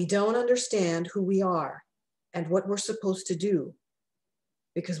 We don't understand who we are and what we're supposed to do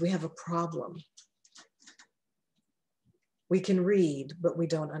because we have a problem. We can read, but we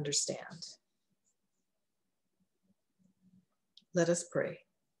don't understand. Let us pray.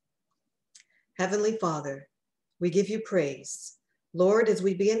 Heavenly Father, we give you praise. Lord, as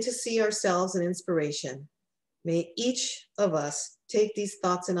we begin to see ourselves in inspiration, may each of us take these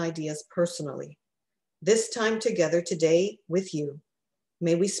thoughts and ideas personally. This time together today with you,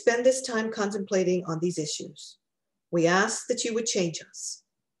 may we spend this time contemplating on these issues. We ask that you would change us,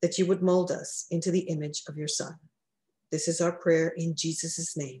 that you would mold us into the image of your Son. This is our prayer in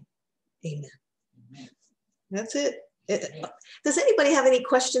Jesus' name. Amen. Amen. That's it. Does anybody have any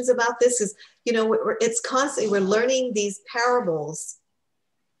questions about this? Is, you know, it's constantly, we're learning these parables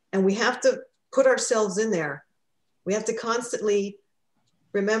and we have to put ourselves in there. We have to constantly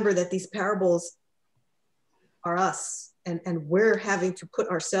remember that these parables are us, and we're having to put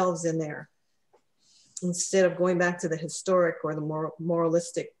ourselves in there instead of going back to the historic or the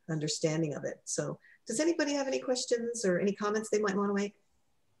moralistic understanding of it. So does anybody have any questions or any comments they might want to make?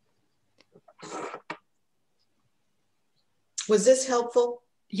 Was this helpful?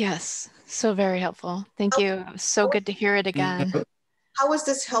 Yes, so very helpful. Thank you. It was so good to hear it again. How was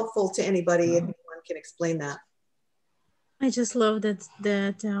this helpful to anybody? If anyone can explain that. I just love that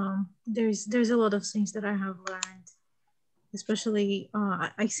there's a lot of things that I have learned, especially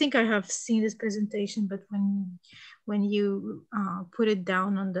I think I have seen this presentation, but when you put it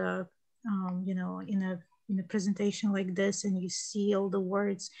down on the you know, in a presentation like this, and you see all the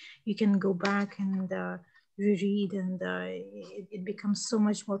words, you can go back and reread, and it becomes so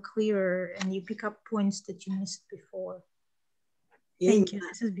much more clearer, and you pick up points that you missed before. Thank you.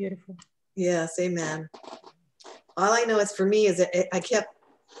 This is beautiful. Yes, amen. All I know is for me is that I kept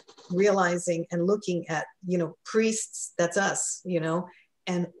realizing and looking at, you know, priests, that's us, you know,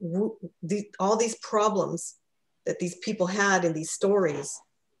 and all these problems that these people had in these stories,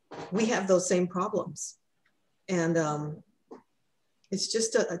 we have those same problems. And it's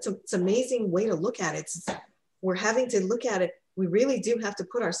just, it's an amazing way to look at it. We're having to look at it. We really do have to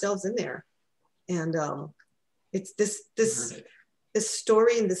put ourselves in there. And it's this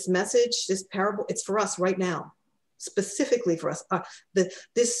story and this message, this parable, it's for us right now, specifically for us.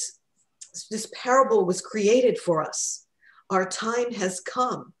 This parable was created for us. Our time has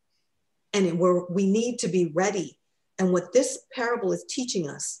come, and we need to be ready. And what this parable is teaching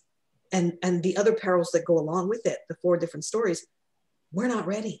us, and the other parables that go along with it, the 4 different stories, we're not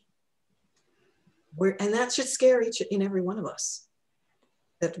ready. And that should scare each and every one of us,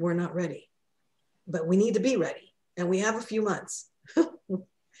 that we're not ready. But we need to be ready, and we have a few months.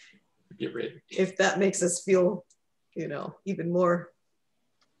 Get ready. If that makes us feel, you know, even more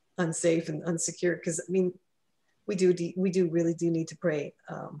unsafe and unsecure, because I mean, we really do need to pray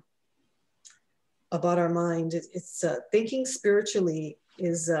about our mind. It's thinking spiritually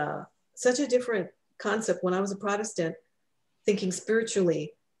is such a different concept. When I was a Protestant, thinking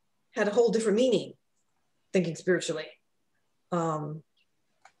spiritually had a whole different meaning. Thinking spiritually, and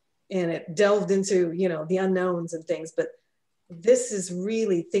it delved into, you know, the unknowns and things. But this is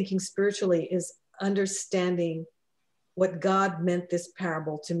really thinking spiritually, is understanding what God meant this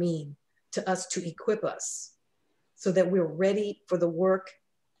parable to mean to us, to equip us so that we're ready for the work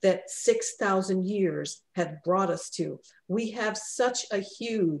that 6,000 years have brought us to. We have such a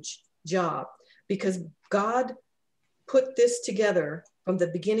huge job because God put this together from the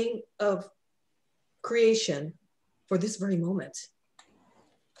beginning of creation for this very moment.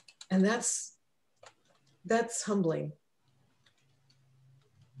 And that's humbling.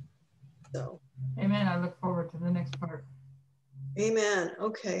 So. Amen. I look forward to the next part. Amen.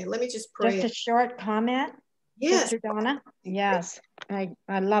 Okay, let me just pray. Just a short comment. Yes. Sister Donna. Yes, I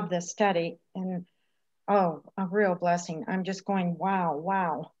love this study, and oh, a real blessing. I'm just going,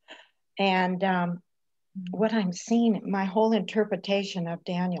 wow. And what I'm seeing, my whole interpretation of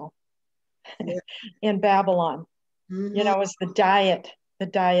Daniel in Babylon, you know, is the diet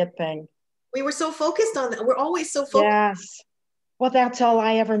thing. We were so focused on that. We're always so focused. Yes. Well, that's all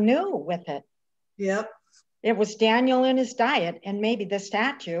I ever knew with it. Yep. It was Daniel and his diet, and maybe the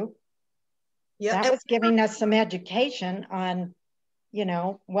statue. Yeah. That was giving us some education on, you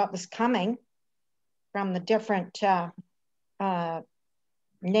know, what was coming from the different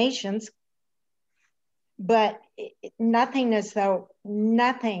nations. But nothing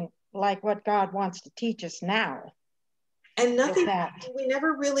like what God wants to teach us now. And nothing, we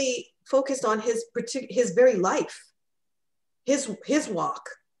never really focused on his very life, his walk.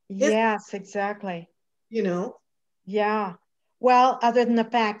 Yes, exactly. You know? Yeah. Well, other than the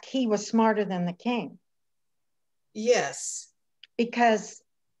fact he was smarter than the king. Yes. Because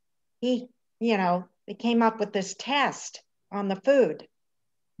he, you know, they came up with this test on the food.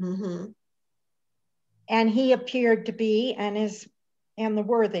 Mm-hmm. And he appeared to be, and the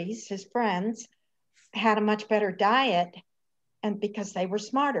worthies, his friends, had a much better diet and because they were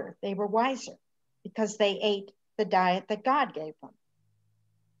smarter, they were wiser, because they ate the diet that God gave them.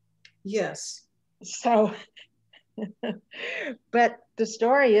 Yes. So, but the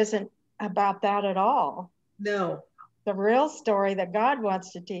story isn't about that at all. No. The real story that God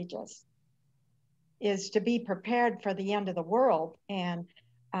wants to teach us is to be prepared for the end of the world and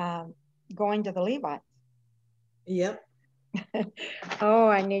going to the Levites. Yep. Oh,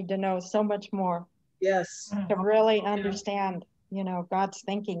 I need to know so much more. Yes. To really understand, you know, God's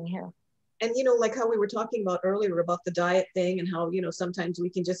thinking here. And, you know, like how we were talking about earlier about the diet thing and how, you know, sometimes we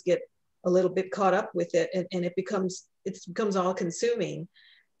can just get a little bit caught up with it and it becomes all consuming.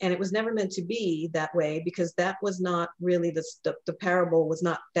 And it was never meant to be that way, because that was not really the parable was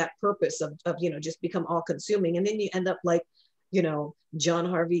not that purpose of, you know, just become all consuming. And then you end up like, you know, John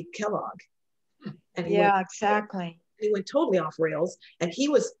Harvey Kellogg. And exactly. He went totally off rails, and he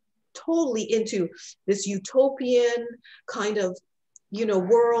was totally into this utopian kind of, you know,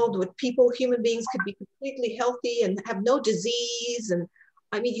 world with people, human beings could be completely healthy and have no disease. And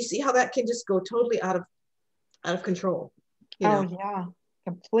I mean, you see how that can just go totally out of control. You know? Yeah,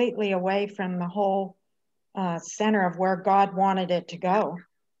 completely away from the whole center of where God wanted it to go.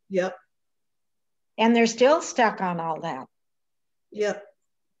 Yep. And they're still stuck on all that. Yep.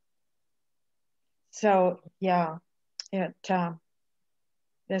 So yeah,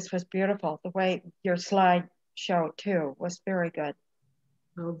 this was beautiful. The way your slide showed too was very good.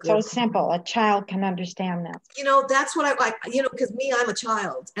 Oh, good. So simple. A child can understand that. You know, that's what I like, you know, because I'm a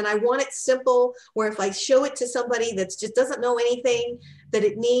child and I want it simple, where if I show it to somebody that just doesn't know anything, that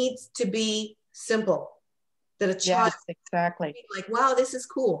it needs to be simple. That a child, yes, exactly, like, wow, this is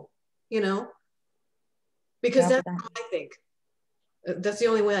cool, you know, because that's how I think. That's the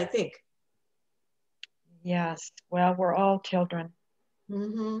only way I think. Yes, well, we're all children.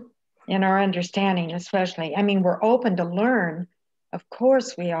 Mm-hmm. In our understanding, especially. I mean, we're open to learn. Of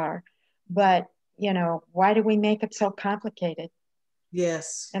course we are. But, you know, why do we make it so complicated?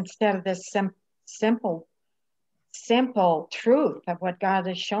 Yes. Instead of this simple truth of what God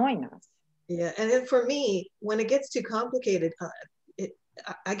is showing us. Yeah. And then for me, when it gets too complicated,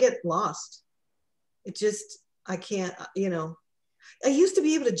 I get lost. It just, I can't, you know, I used to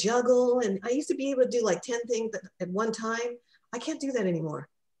be able to juggle and I used to be able to do like 10 things at one time. I can't do that anymore.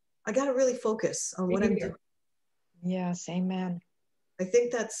 I got to really focus on what I'm doing. Yes, amen. I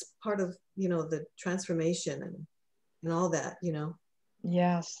think that's part of, you know, the transformation and all that, you know.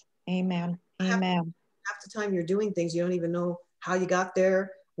 Yes, amen, amen. Half the time you're doing things, you don't even know how you got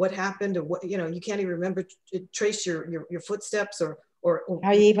there, what happened, or what, you know, you can't even remember to trace your footsteps or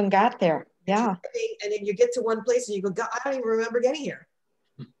how you even got there. Yeah. And then you get to one place and you go, God, I don't even remember getting here.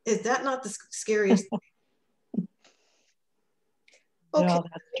 Is that not the scariest thing? Okay. No,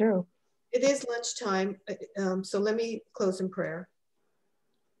 that's true. It is lunchtime, so let me close in prayer.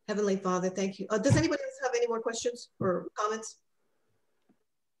 Heavenly Father, thank you. Does anybody else have any more questions or comments?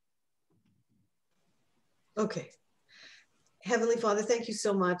 Okay. Heavenly Father, thank you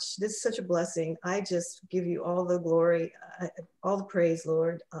so much. This is such a blessing. I just give you all the glory, all the praise,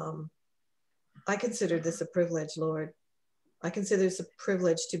 Lord. I consider this a privilege, Lord. I consider this a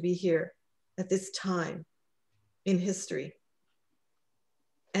privilege to be here at this time in history.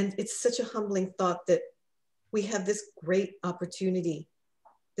 And it's such a humbling thought that we have this great opportunity,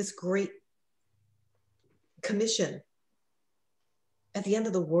 this great commission at the end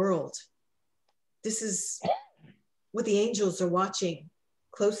of the world. This is what the angels are watching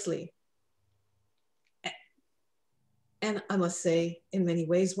closely. And I must say, in many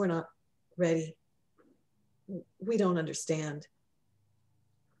ways, we're not ready. We don't understand.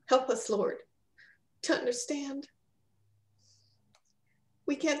 Help us, Lord, to understand.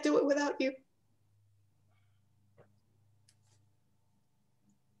 We can't do it without you.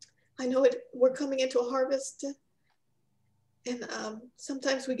 I know we're coming into a harvest, and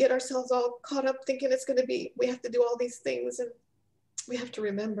sometimes we get ourselves all caught up thinking it's going to be, we have to do all these things, and we have to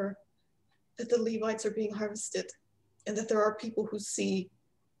remember that the Levites are being harvested and that there are people who see.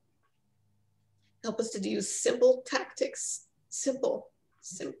 Help us to use simple tactics,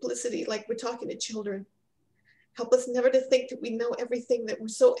 simplicity, like we're talking to children. Help us never to think that we know everything, that we're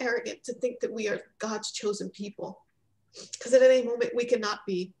so arrogant to think that we are God's chosen people. Because at any moment we cannot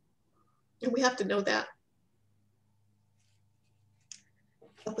be. And we have to know that.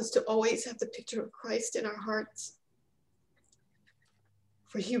 Help us to always have the picture of Christ in our hearts.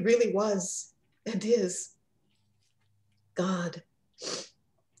 For he really was and is God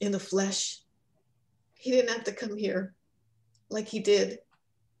in the flesh. He didn't have to come here like he did.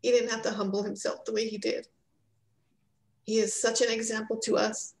 He didn't have to humble himself the way he did. He is such an example to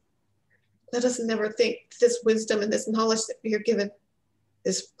us. Let us never think this wisdom and this knowledge that we are given,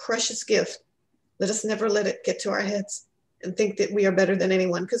 this precious gift, let us never let it get to our heads and think that we are better than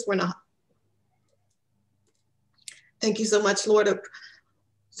anyone, because we're not. Thank you so much, Lord.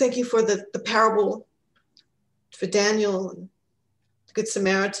 Thank you for the parable, for Daniel and the Good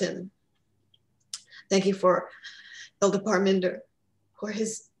Samaritan. Thank you for Elder Parminder, for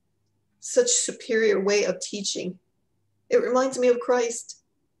his such superior way of teaching. It reminds me of Christ.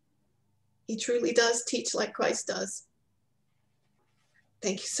 He truly does teach like Christ does.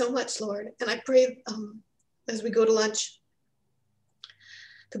 Thank you so much, Lord. And I pray as we go to lunch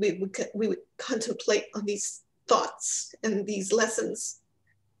that we would contemplate on these thoughts and these lessons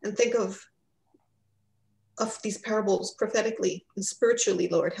and think of these parables prophetically and spiritually,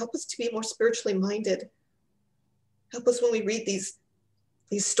 Lord. Help us to be more spiritually minded. Help us when we read these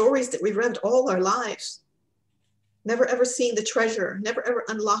stories that we've read all our lives, never ever seeing the treasure, never ever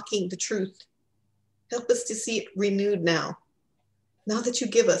unlocking the truth. Help us to see it renewed now that you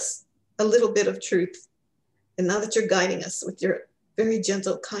give us a little bit of truth, and now that you're guiding us with your very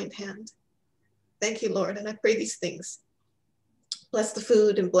gentle, kind hand. Thank you, Lord, and I pray these things. Bless the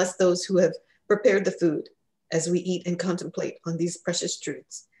food and bless those who have prepared the food as we eat and contemplate on these precious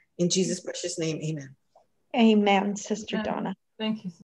truths. In Jesus' precious name, amen. Amen, Sister Donna. Thank you.